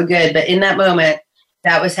could be so good? But in that moment,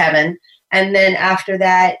 that was heaven. And then after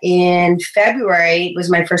that, in February, was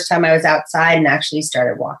my first time I was outside and actually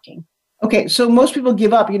started walking. Okay, so most people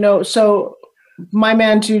give up, so my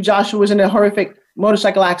man too, Joshua, was in a horrific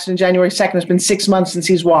motorcycle accident January 2nd. It's been 6 months since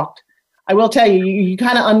he's walked. I will tell you, you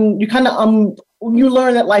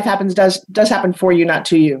learn that life does happen for you, not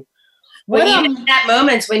to you. Well, even in that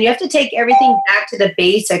moment, when you have to take everything back to the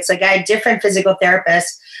basics, like I had different physical therapists.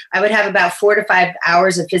 I would have about 4 to 5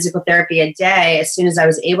 hours of physical therapy a day as soon as I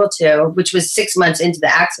was able to, which was 6 months into the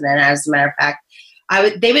accident, as a matter of fact.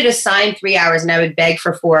 They would assign 3 hours and I would beg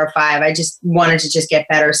for 4 or 5. I just wanted to just get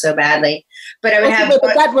better so badly. But I would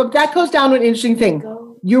but that goes down to an interesting thing.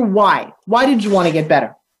 Your why. Why did you want to get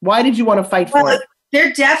better? Why did you want to fight for it?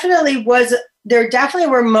 There definitely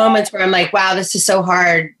were moments where I'm like, wow, this is so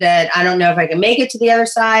hard that I don't know if I can make it to the other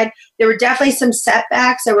side. There were definitely some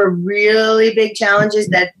setbacks. There were really big challenges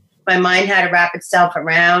that my mind had to wrap itself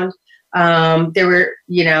around. There were,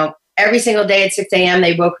 every single day at 6 a.m.,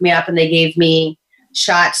 they woke me up and they gave me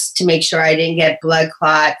shots to make sure I didn't get blood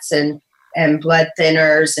clots and blood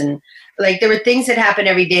thinners. And like, there were things that happened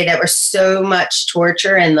every day that were so much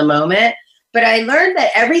torture in the moment. But I learned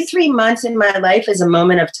that every 3 months in my life is a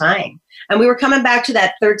moment of time. And we were coming back to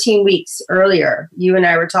that 13 weeks earlier. You and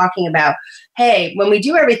I were talking about, hey, when we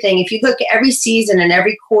do everything, if you look at every season and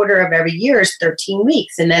every quarter of every year is 13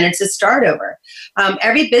 weeks, and then it's a start over.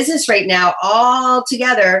 Every business right now, all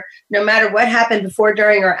together, no matter what happened before,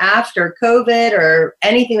 during, or after COVID or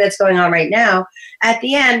anything that's going on right now, at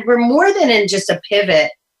the end, we're more than in just a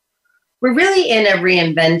pivot. We're really in a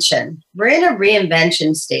reinvention. We're in a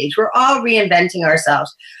reinvention stage. We're all reinventing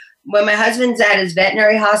ourselves. When my husband's at his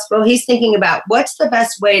veterinary hospital, he's thinking about what's the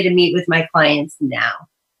best way to meet with my clients now.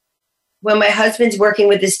 When my husband's working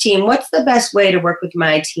with his team, what's the best way to work with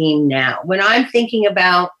my team now? When I'm thinking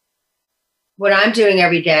about what I'm doing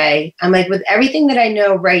every day, I'm like, with everything that I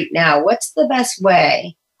know right now, what's the best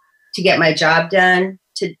way to get my job done,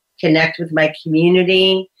 to connect with my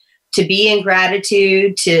community, to be in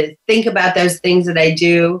gratitude, to think about those things that I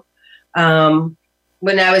do.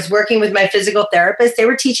 When I was working with my physical therapist, they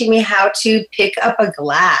were teaching me how to pick up a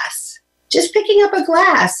glass. Just picking up a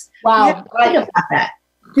glass. Wow. Think about that.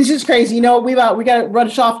 This is crazy. We got to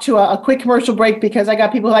rush off to a quick commercial break because I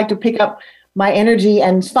got people who like to pick up my energy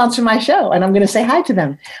and sponsor my show, and I'm going to say hi to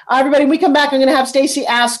them. Everybody, when we come back, I'm going to have Stacey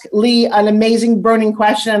ask Lee an amazing burning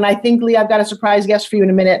question, and I think, Lee, I've got a surprise guest for you in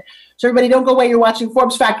a minute. So everybody, don't go away. You're watching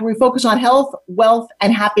Forbes Factor. We focus on health, wealth,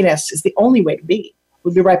 and happiness. It's the only way to be.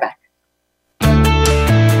 We'll be right back.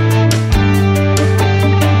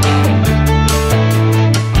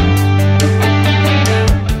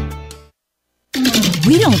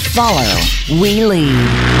 We don't follow, we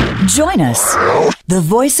lead. Join us, the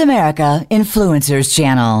Voice America Influencers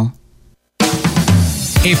Channel.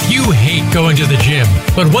 If you hate going to the gym,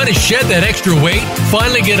 but want to shed that extra weight,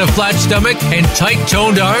 finally get a flat stomach, and tight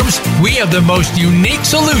toned arms, we have the most unique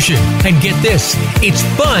solution. And get this, it's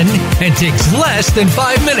fun and takes less than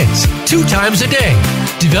 5 minutes, 2 times a day.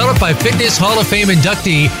 Developed by Fitness Hall of Fame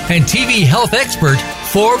inductee and TV health expert,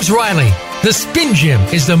 Forbes Riley. The Spin Gym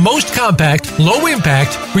is the most compact,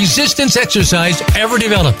 low-impact, resistance exercise ever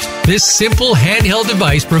developed. This simple handheld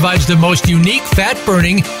device provides the most unique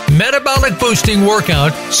fat-burning, metabolic-boosting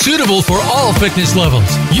workout suitable for all fitness levels.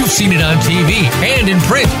 You've seen it on TV and in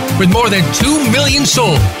print with more than 2 million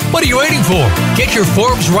sold. What are you waiting for? Get your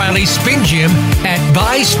Forbes Riley Spin Gym at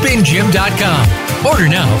buyspingym.com. Order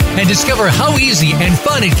now and discover how easy and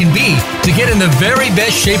fun it can be to get in the very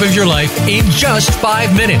best shape of your life in just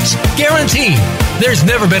 5 minutes. Guaranteed. There's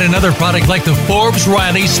never been another product like the Forbes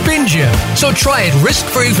Riley Spin Gym. So try it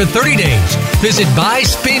risk-free for 30 days. Visit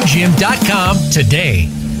buyspingym.com today.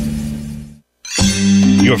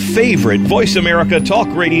 Your favorite Voice America Talk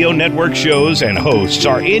Radio Network shows and hosts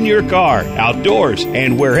are in your car, outdoors,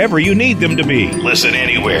 and wherever you need them to be. Listen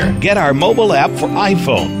anywhere. Get our mobile app for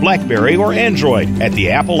iPhone, BlackBerry, or Android at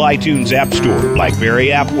the Apple iTunes App Store,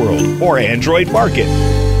 BlackBerry App World, or Android Market.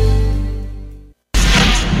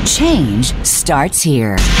 Change starts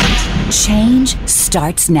here. Change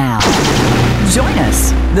starts now. Join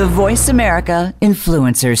us, the Voice America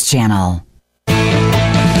Influencers Channel.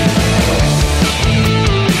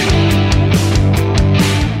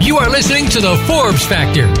 You are listening to The Forbes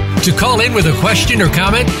Factor. To call in with a question or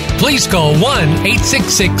comment, please call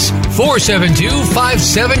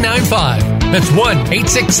 1-866-472-5795. That's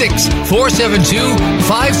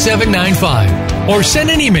 1-866-472-5795. Or send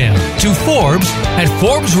an email to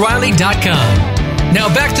Forbes@ForbesRiley.com. Now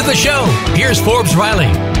back to the show. Here's Forbes Riley.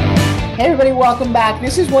 Hey everybody, welcome back.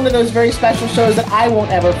 This is one of those very special shows that I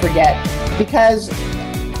won't ever forget because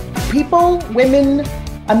people, women,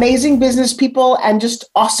 amazing business people, and just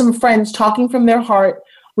awesome friends talking from their heart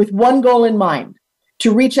with one goal in mind,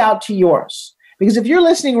 to reach out to yours. Because if you're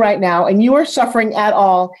listening right now and you are suffering at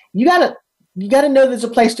all, you gotta know there's a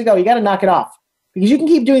place to go. You gotta knock it off. Because you can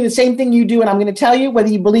keep doing the same thing you do, and I'm going to tell you whether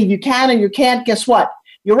you believe you can or you can't, guess what?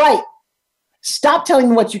 You're right. Stop telling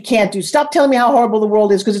me what you can't do. Stop telling me how horrible the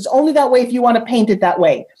world is, because it's only that way if you want to paint it that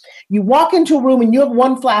way. You walk into a room and you have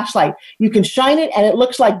one flashlight. You can shine it and it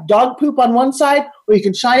looks like dog poop on one side, or you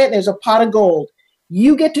can shine it and there's a pot of gold.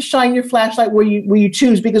 You get to shine your flashlight where you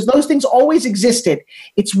choose, because those things always existed.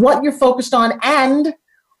 It's what you're focused on, and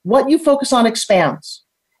what you focus on expands.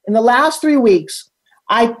 In the last 3 weeks,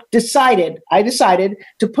 I decided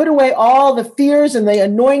to put away all the fears and the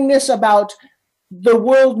annoyingness about the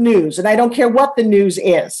world news, and I don't care what the news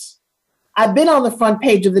is. I've been on the front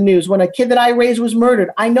page of the news when a kid that I raised was murdered.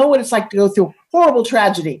 I know what it's like to go through horrible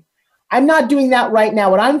tragedy. I'm not doing that right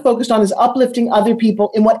now. What I'm focused on is uplifting other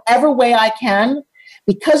people in whatever way I can.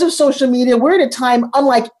 Because of social media, we're at a time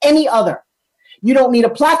unlike any other. You don't need a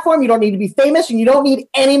platform, you don't need to be famous, and you don't need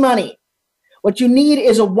any money. What you need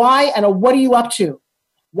is a why and a what are you up to?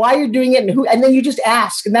 Why you're doing it, and who, and then you just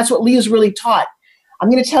ask. And that's what Lee has really taught. I'm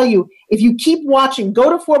going to tell you, if you keep watching, go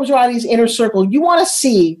to Forbes Riley's Inner Circle. You want to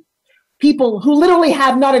see people who literally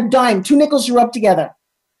have not a dime, 2 nickels to rub together,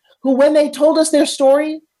 who when they told us their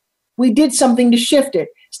story, we did something to shift it.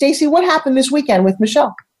 Stacey, what happened this weekend with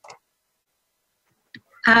Michelle?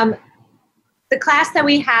 The class that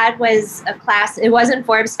we had was a class, it wasn't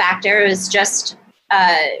Forbes Factor, it was just,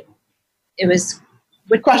 it was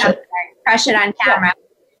Crush It. Crush It on Camera.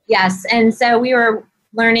 Yeah. Yes, and so we were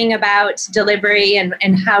learning about delivery and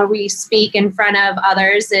how we speak in front of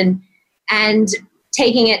others and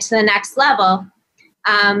taking it to the next level.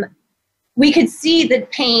 We could see the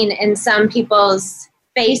pain in some people's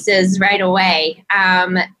faces right away,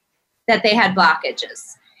 that they had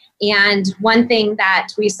blockages. And one thing that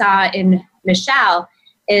we saw in Michelle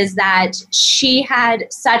is that she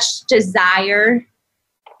had such desire,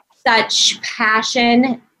 such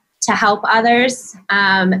passion to help others,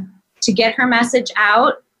 to get her message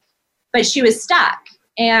out, but she was stuck.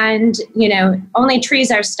 And, only trees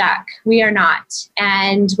are stuck. We are not.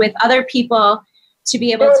 And with other people to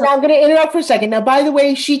be able to... Now, I'm going to interrupt for a second. Now, by the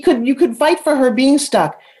way, you could fight for her being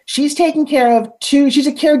stuck. She's taking care of she's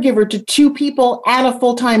a caregiver to 2 people and a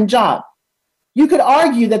full-time job. You could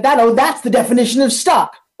argue that's the definition of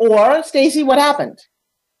stuck. Or, Stacey, what happened?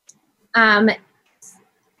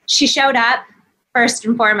 She showed up, first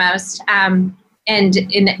and foremost. And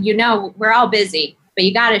we're all busy, but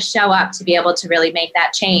you got to show up to be able to really make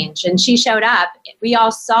that change. And she showed up. We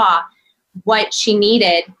all saw what she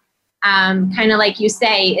needed. Kind of like you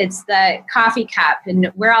say, it's the coffee cup,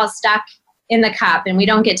 and we're all stuck in the cup, and we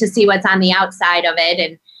don't get to see what's on the outside of it.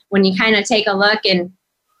 And when you kind of take a look and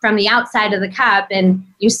from the outside of the cup and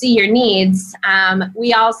you see your needs,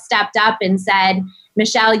 we all stepped up and said,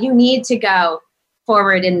 Michelle, you need to go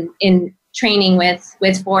forward in training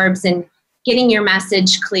with Forbes and getting your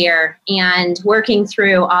message clear and working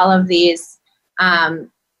through all of these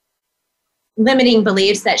limiting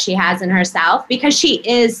beliefs that she has in herself, because she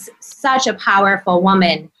is such a powerful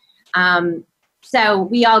woman. So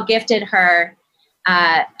we all gifted her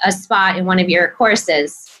a spot in one of your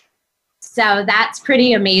courses. So that's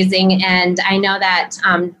pretty amazing. And I know that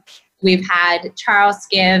we've had Charles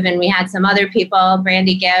give, and we had some other people,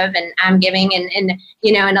 Brandy give, and I'm giving, and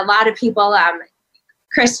a lot of people,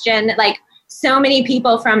 Christian, like so many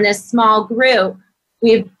people from this small group,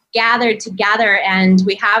 we've gathered together, and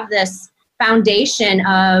we have this foundation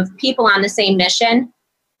of people on the same mission,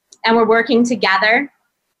 and we're working together.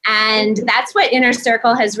 And that's what Inner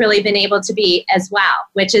Circle has really been able to be as well,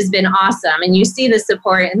 which has been awesome. And you see the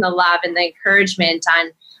support and the love and the encouragement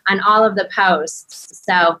on all of the posts.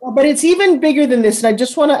 So, but it's even bigger than this. And I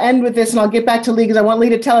just want to end with this, and I'll get back to Lee, because I want Lee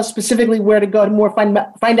to tell us specifically where to go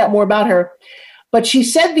to find out more about her. But she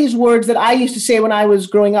said these words that I used to say when I was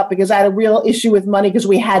growing up, because I had a real issue with money because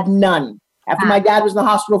we had none. After my dad was in the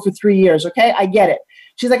hospital for 3 years, okay? I get it.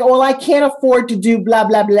 She's like, well, I can't afford to do blah,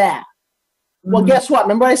 blah, blah. Well, guess what?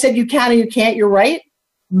 Remember I said you can and you can't, you're right.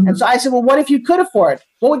 And so I said, well, what if you could afford?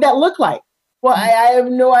 What would that look like? Well, I have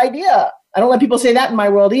no idea. I don't let people say that in my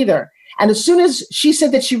world either. And as soon as she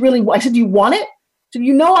said that I said, do you want it? So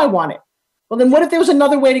you know I want it. Well, then what if there was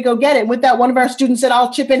another way to go get it? With that, one of our students said,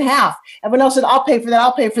 I'll chip in half. Everyone else said, I'll pay for that.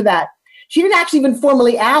 I'll pay for that. She didn't actually even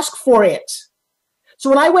formally ask for it. So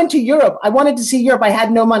when I went to Europe, I wanted to see Europe. I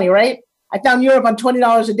had no money, right? I found Europe on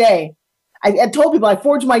 $20 a day. I told people I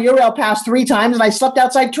forged my Eurail pass 3 times and I slept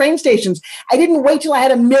outside train stations. I didn't wait till I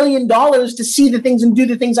had $1 million to see the things and do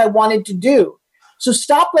the things I wanted to do. So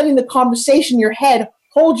stop letting the conversation in your head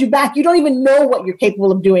hold you back. You don't even know what you're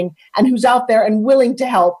capable of doing and who's out there and willing to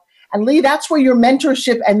help. And Lee, that's where your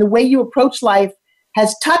mentorship and the way you approach life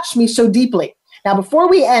has touched me so deeply. Now, before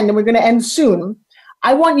we end, and we're going to end soon,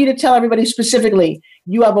 I want you to tell everybody specifically,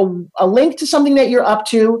 you have a link to something that you're up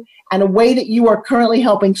to and a way that you are currently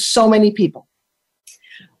helping so many people.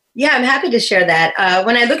 Yeah, I'm happy to share that.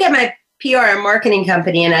 When I look at my PR and marketing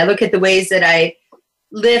company and I look at the ways that I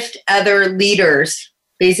lift other leaders,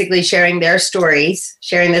 basically sharing their story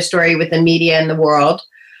with the media and the world.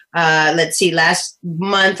 Let's see, last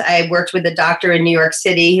month I worked with a doctor in New York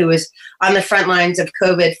City who was on the front lines of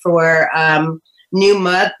COVID for new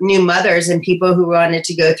mothers and people who wanted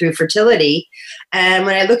to go through fertility. And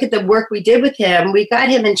when I look at the work we did with him, we got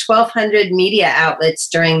him in 1,200 media outlets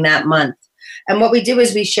during that month. And what we did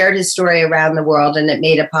was we shared his story around the world and it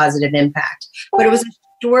made a positive impact. But it was a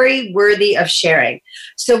story worthy of sharing.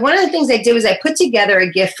 So one of the things I did was I put together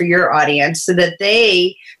a gift for your audience so that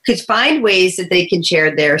they could find ways that they can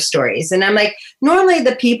share their stories. And I'm like, normally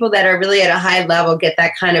the people that are really at a high level get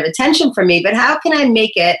that kind of attention from me, but how can I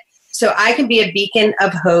make it so I can be a beacon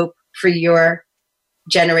of hope for your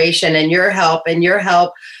generation and your help,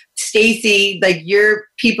 Stacy, like your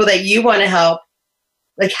people that you want to help.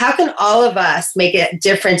 Like, how can all of us make a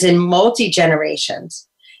difference in multi-generations,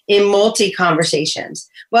 in multi-conversations?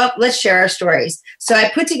 Well, let's share our stories. So I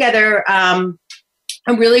put together a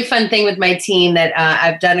really fun thing with my team that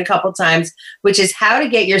I've done a couple times, which is how to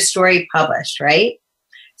get your story published, right?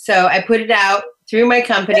 So I put it out through my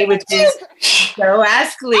company, which is Go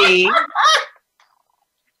Ask Lee.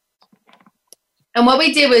 And what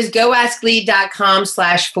we did was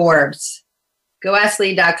goasklee.com/Forbes.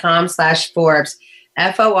 Goasklee.com/Forbes.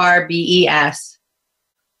 Forbes.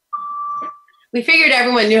 We figured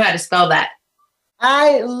everyone knew how to spell that.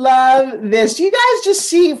 I love this. You guys just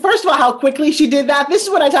see, first of all, how quickly she did that. This is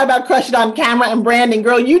what I talk about crush it on camera and branding.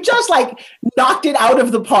 Girl, you just like knocked it out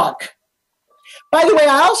of the park. By the way,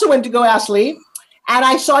 I also went to Go Ask Lee and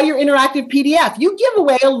I saw your interactive PDF. You give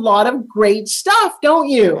away a lot of great stuff, don't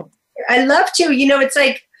you? I love to. You know, it's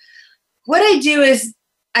like what I do is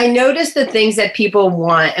I notice the things that people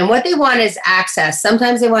want, and what they want is access.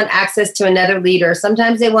 Sometimes they want access to another leader.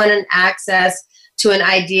 Sometimes they want an access to an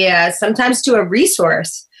idea, sometimes to a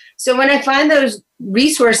resource. So when I find those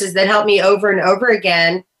resources that help me over and over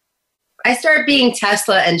again, I start being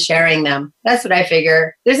Tesla and sharing them. That's what I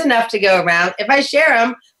figure. There's enough to go around. If I share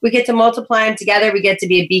them, we get to multiply them together. We get to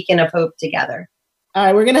be a beacon of hope together. All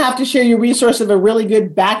right, we're going to have to share your resource of a really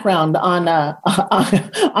good background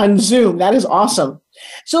on Zoom. That is awesome.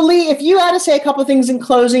 So Lee, if you had to say a couple of things in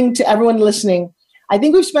closing to everyone listening, I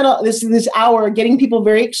think we've spent this hour getting people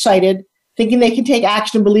very excited, thinking they can take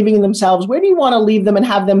action and believing in themselves. Where do you want to leave them and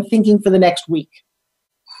have them thinking for the next week?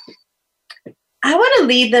 I want to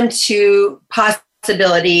lead them to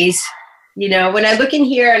possibilities. You know, when I look in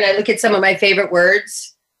here and I look at some of my favorite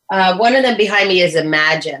words, one of them behind me is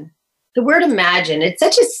imagine. The word imagine, it's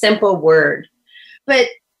such a simple word, but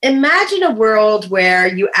imagine a world where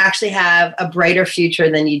you actually have a brighter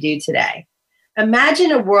future than you do today.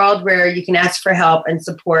 Imagine a world where you can ask for help and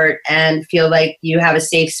support and feel like you have a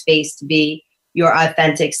safe space to be your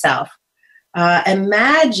authentic self.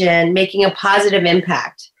 Imagine making a positive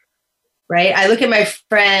impact, right? I look at my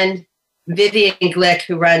friend Vivian Glick,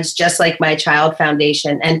 who runs Just Like My Child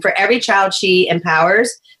Foundation. And for every child she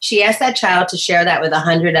empowers, she asks that child to share that with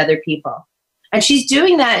 100 other people. And she's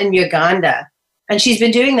doing that in Uganda. And she's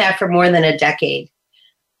been doing that for more than a decade.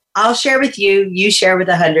 I'll share with you, you share with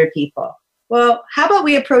 100 people. Well, how about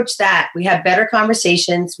we approach that? We have better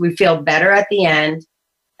conversations. We feel better at the end.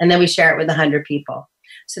 And then we share it with 100 people.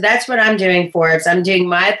 So that's what I'm doing, Forbes. I'm doing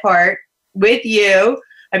my part with you.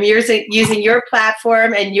 I'm using your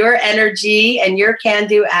platform and your energy and your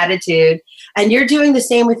can-do attitude. And you're doing the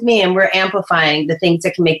same with me. And we're amplifying the things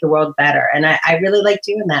that can make the world better. And I really like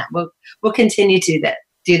doing that. We'll continue to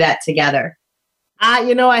do that together.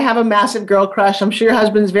 You know, I have a massive girl crush. I'm sure your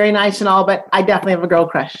husband's very nice and all, but I definitely have a girl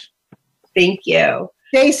crush. Thank you.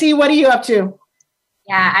 Stacey, what are you up to?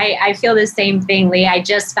 Yeah, I feel the same thing, Lee. I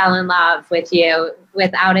just fell in love with you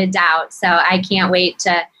without a doubt. So I can't wait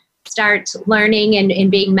to start learning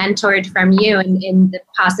and being mentored from you and in the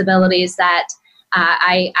possibilities that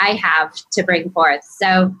I have to bring forth.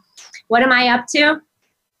 So what am I up to?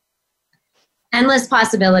 Endless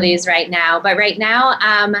possibilities right now. But right now,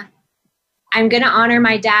 I'm going to honor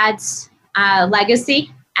my dad's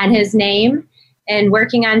legacy and his name and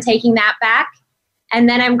working on taking that back. And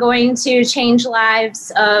then I'm going to change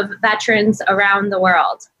lives of veterans around the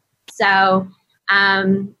world. So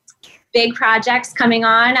big projects coming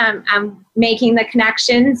on. I'm making the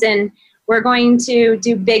connections and we're going to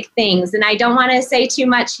do big things. And I don't want to say too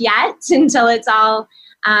much yet until it's all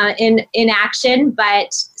in action,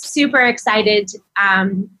 but super excited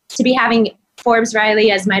to be having Forbes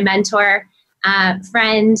Riley as my mentor,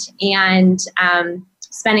 friend, and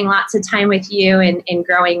spending lots of time with you and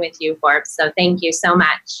growing with you, Forbes. So thank you so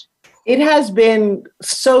much. It has been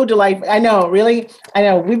so delightful. I know, really. I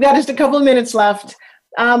know. We've got just a couple of minutes left.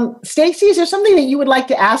 Stacey, is there something that you would like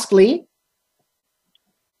to ask Lee?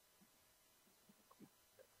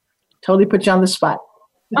 Totally put you on the spot.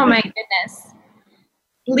 Oh my goodness.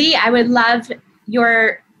 Lee, I would love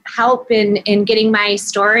your help in getting my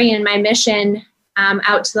story and my mission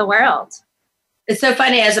out to the world. It's so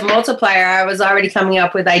funny. As a multiplier, I was already coming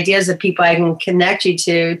up with ideas of people I can connect you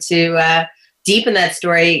to deepen that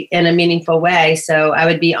story in a meaningful way. So I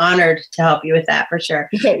would be honored to help you with that for sure.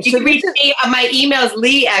 Okay, you can reach me. My email is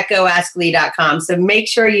lee@goasklee.com. So make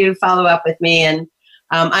sure you follow up with me. And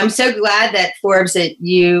I'm so glad that Forbes, that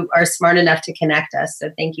you are smart enough to connect us. So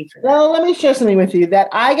thank you for that. Well, let me share something with you that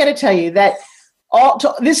I got to tell you that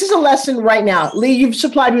this is a lesson right now. Lee, you've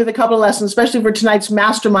supplied me with a couple of lessons, especially for tonight's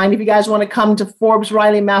mastermind. If you guys want to come to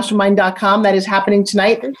ForbesRileyMastermind.com, that is happening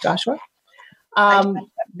tonight. There's Joshua.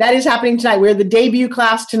 That is happening tonight. We're the debut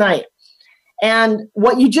class tonight. And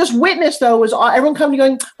what you just witnessed, though, was everyone coming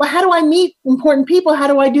going, well, how do I meet important people? How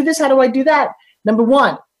do I do this? How do I do that? Number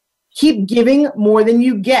one, keep giving more than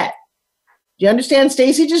you get. Do you understand?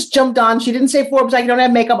 Stacey just jumped on. She didn't say, Forbes, I don't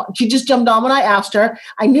have makeup. She just jumped on when I asked her.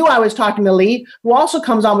 I knew I was talking to Lee, who also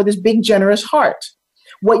comes on with this big, generous heart.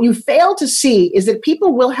 What you fail to see is that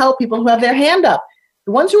people will help people who have their hand up.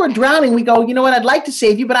 The ones who are drowning, we go, you know what, I'd like to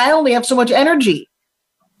save you, but I only have so much energy.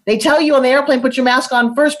 They tell you on the airplane, put your mask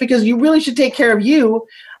on first because you really should take care of you.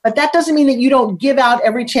 But that doesn't mean that you don't give out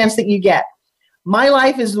every chance that you get. My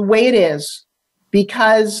life is the way it is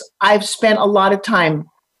because I've spent a lot of time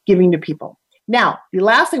giving to people. Now, the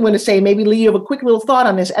last thing I'm going to say, maybe Lee, you have a quick little thought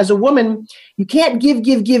on this. As a woman, you can't give.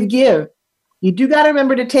 You do got to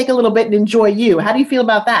remember to take a little bit and enjoy you. How do you feel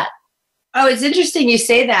about that? Oh, it's interesting you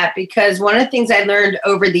say that because one of the things I learned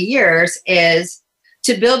over the years is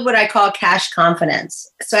to build what I call cash confidence.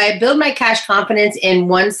 So I build my cash confidence in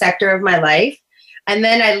one sector of my life, and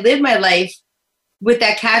then I live my life with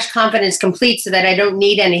that cash confidence complete so that I don't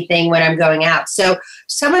need anything when I'm going out. So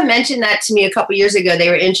someone mentioned that to me a couple years ago. They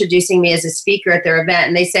were introducing me as a speaker at their event,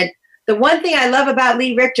 and they said, the one thing I love about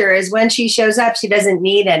Lee Richter is when she shows up, she doesn't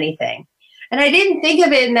need anything. And I didn't think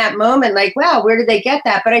of it in that moment, like, wow, where did they get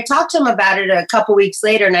that? But I talked to him about it a couple weeks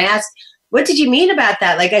later, and I asked, what did you mean about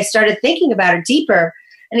that? Like, I started thinking about it deeper.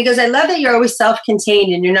 And he goes, I love that you're always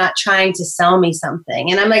self-contained and you're not trying to sell me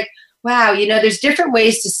something. And I'm like, wow, there's different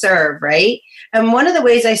ways to serve, right? And one of the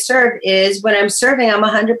ways I serve is when I'm serving, I'm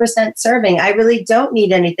 100% serving. I really don't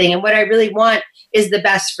need anything. And what I really want is the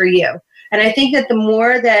best for you. And I think that the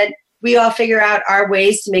more that we all figure out our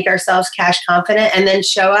ways to make ourselves cash confident and then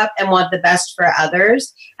show up and want the best for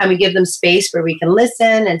others, and we give them space where we can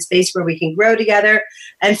listen and space where we can grow together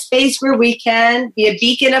and space where we can be a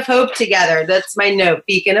beacon of hope together. That's my note,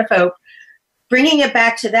 beacon of hope. Bringing it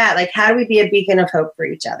back to that, like, how do we be a beacon of hope for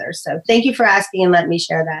each other? So thank you for asking and letting me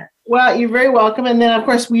share that. Well, you're very welcome. And then, of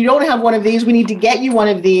course, we don't have one of these. We need to get you one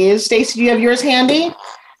of these. Stacey, do you have yours handy?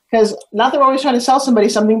 Because not that we're always trying to sell somebody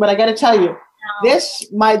something, but I got to tell you, this,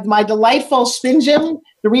 my delightful spin gym,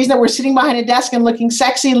 the reason that we're sitting behind a desk and looking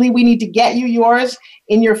sexy, Lee, we need to get you yours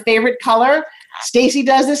in your favorite color. Stacey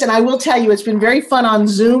does this, and I will tell you, it's been very fun on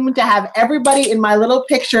Zoom to have everybody in my little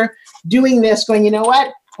picture doing this, going, you know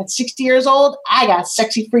what? At 60 years old, I got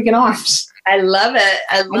sexy freaking arms. I love it.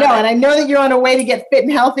 I know, and I know that you're on a way to get fit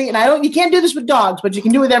and healthy. And you can't do this with dogs, but you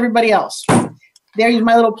can do it with everybody else. There's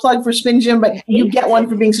my little plug for Spin Gym, but you get one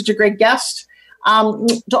for being such a great guest.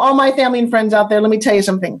 To all my family and friends out there, let me tell you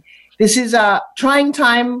something. This is a trying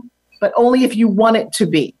time, but only if you want it to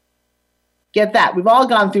be. Get that. We've all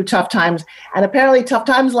gone through tough times, and apparently tough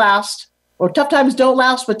times last, or tough times don't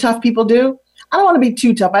last, but tough people do. I don't want to be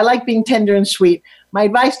too tough. I like being tender and sweet. My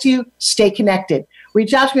advice to you, stay connected.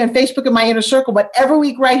 Reach out to me on Facebook in my inner circle. But every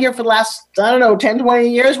week right here for the last, 10, 20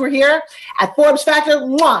 years, we're here at Forbes Factor.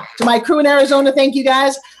 Mwah! To my crew in Arizona, thank you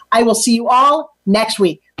guys. I will see you all next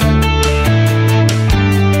week.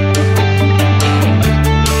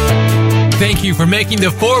 Thank you for making the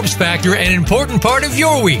Forbes Factor an important part of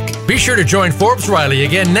your week. Be sure to join Forbes Riley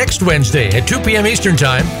again next Wednesday at 2 p.m. Eastern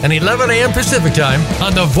Time and 11 a.m. Pacific Time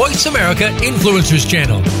on the Voice America Influencers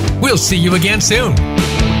Channel. We'll see you again soon.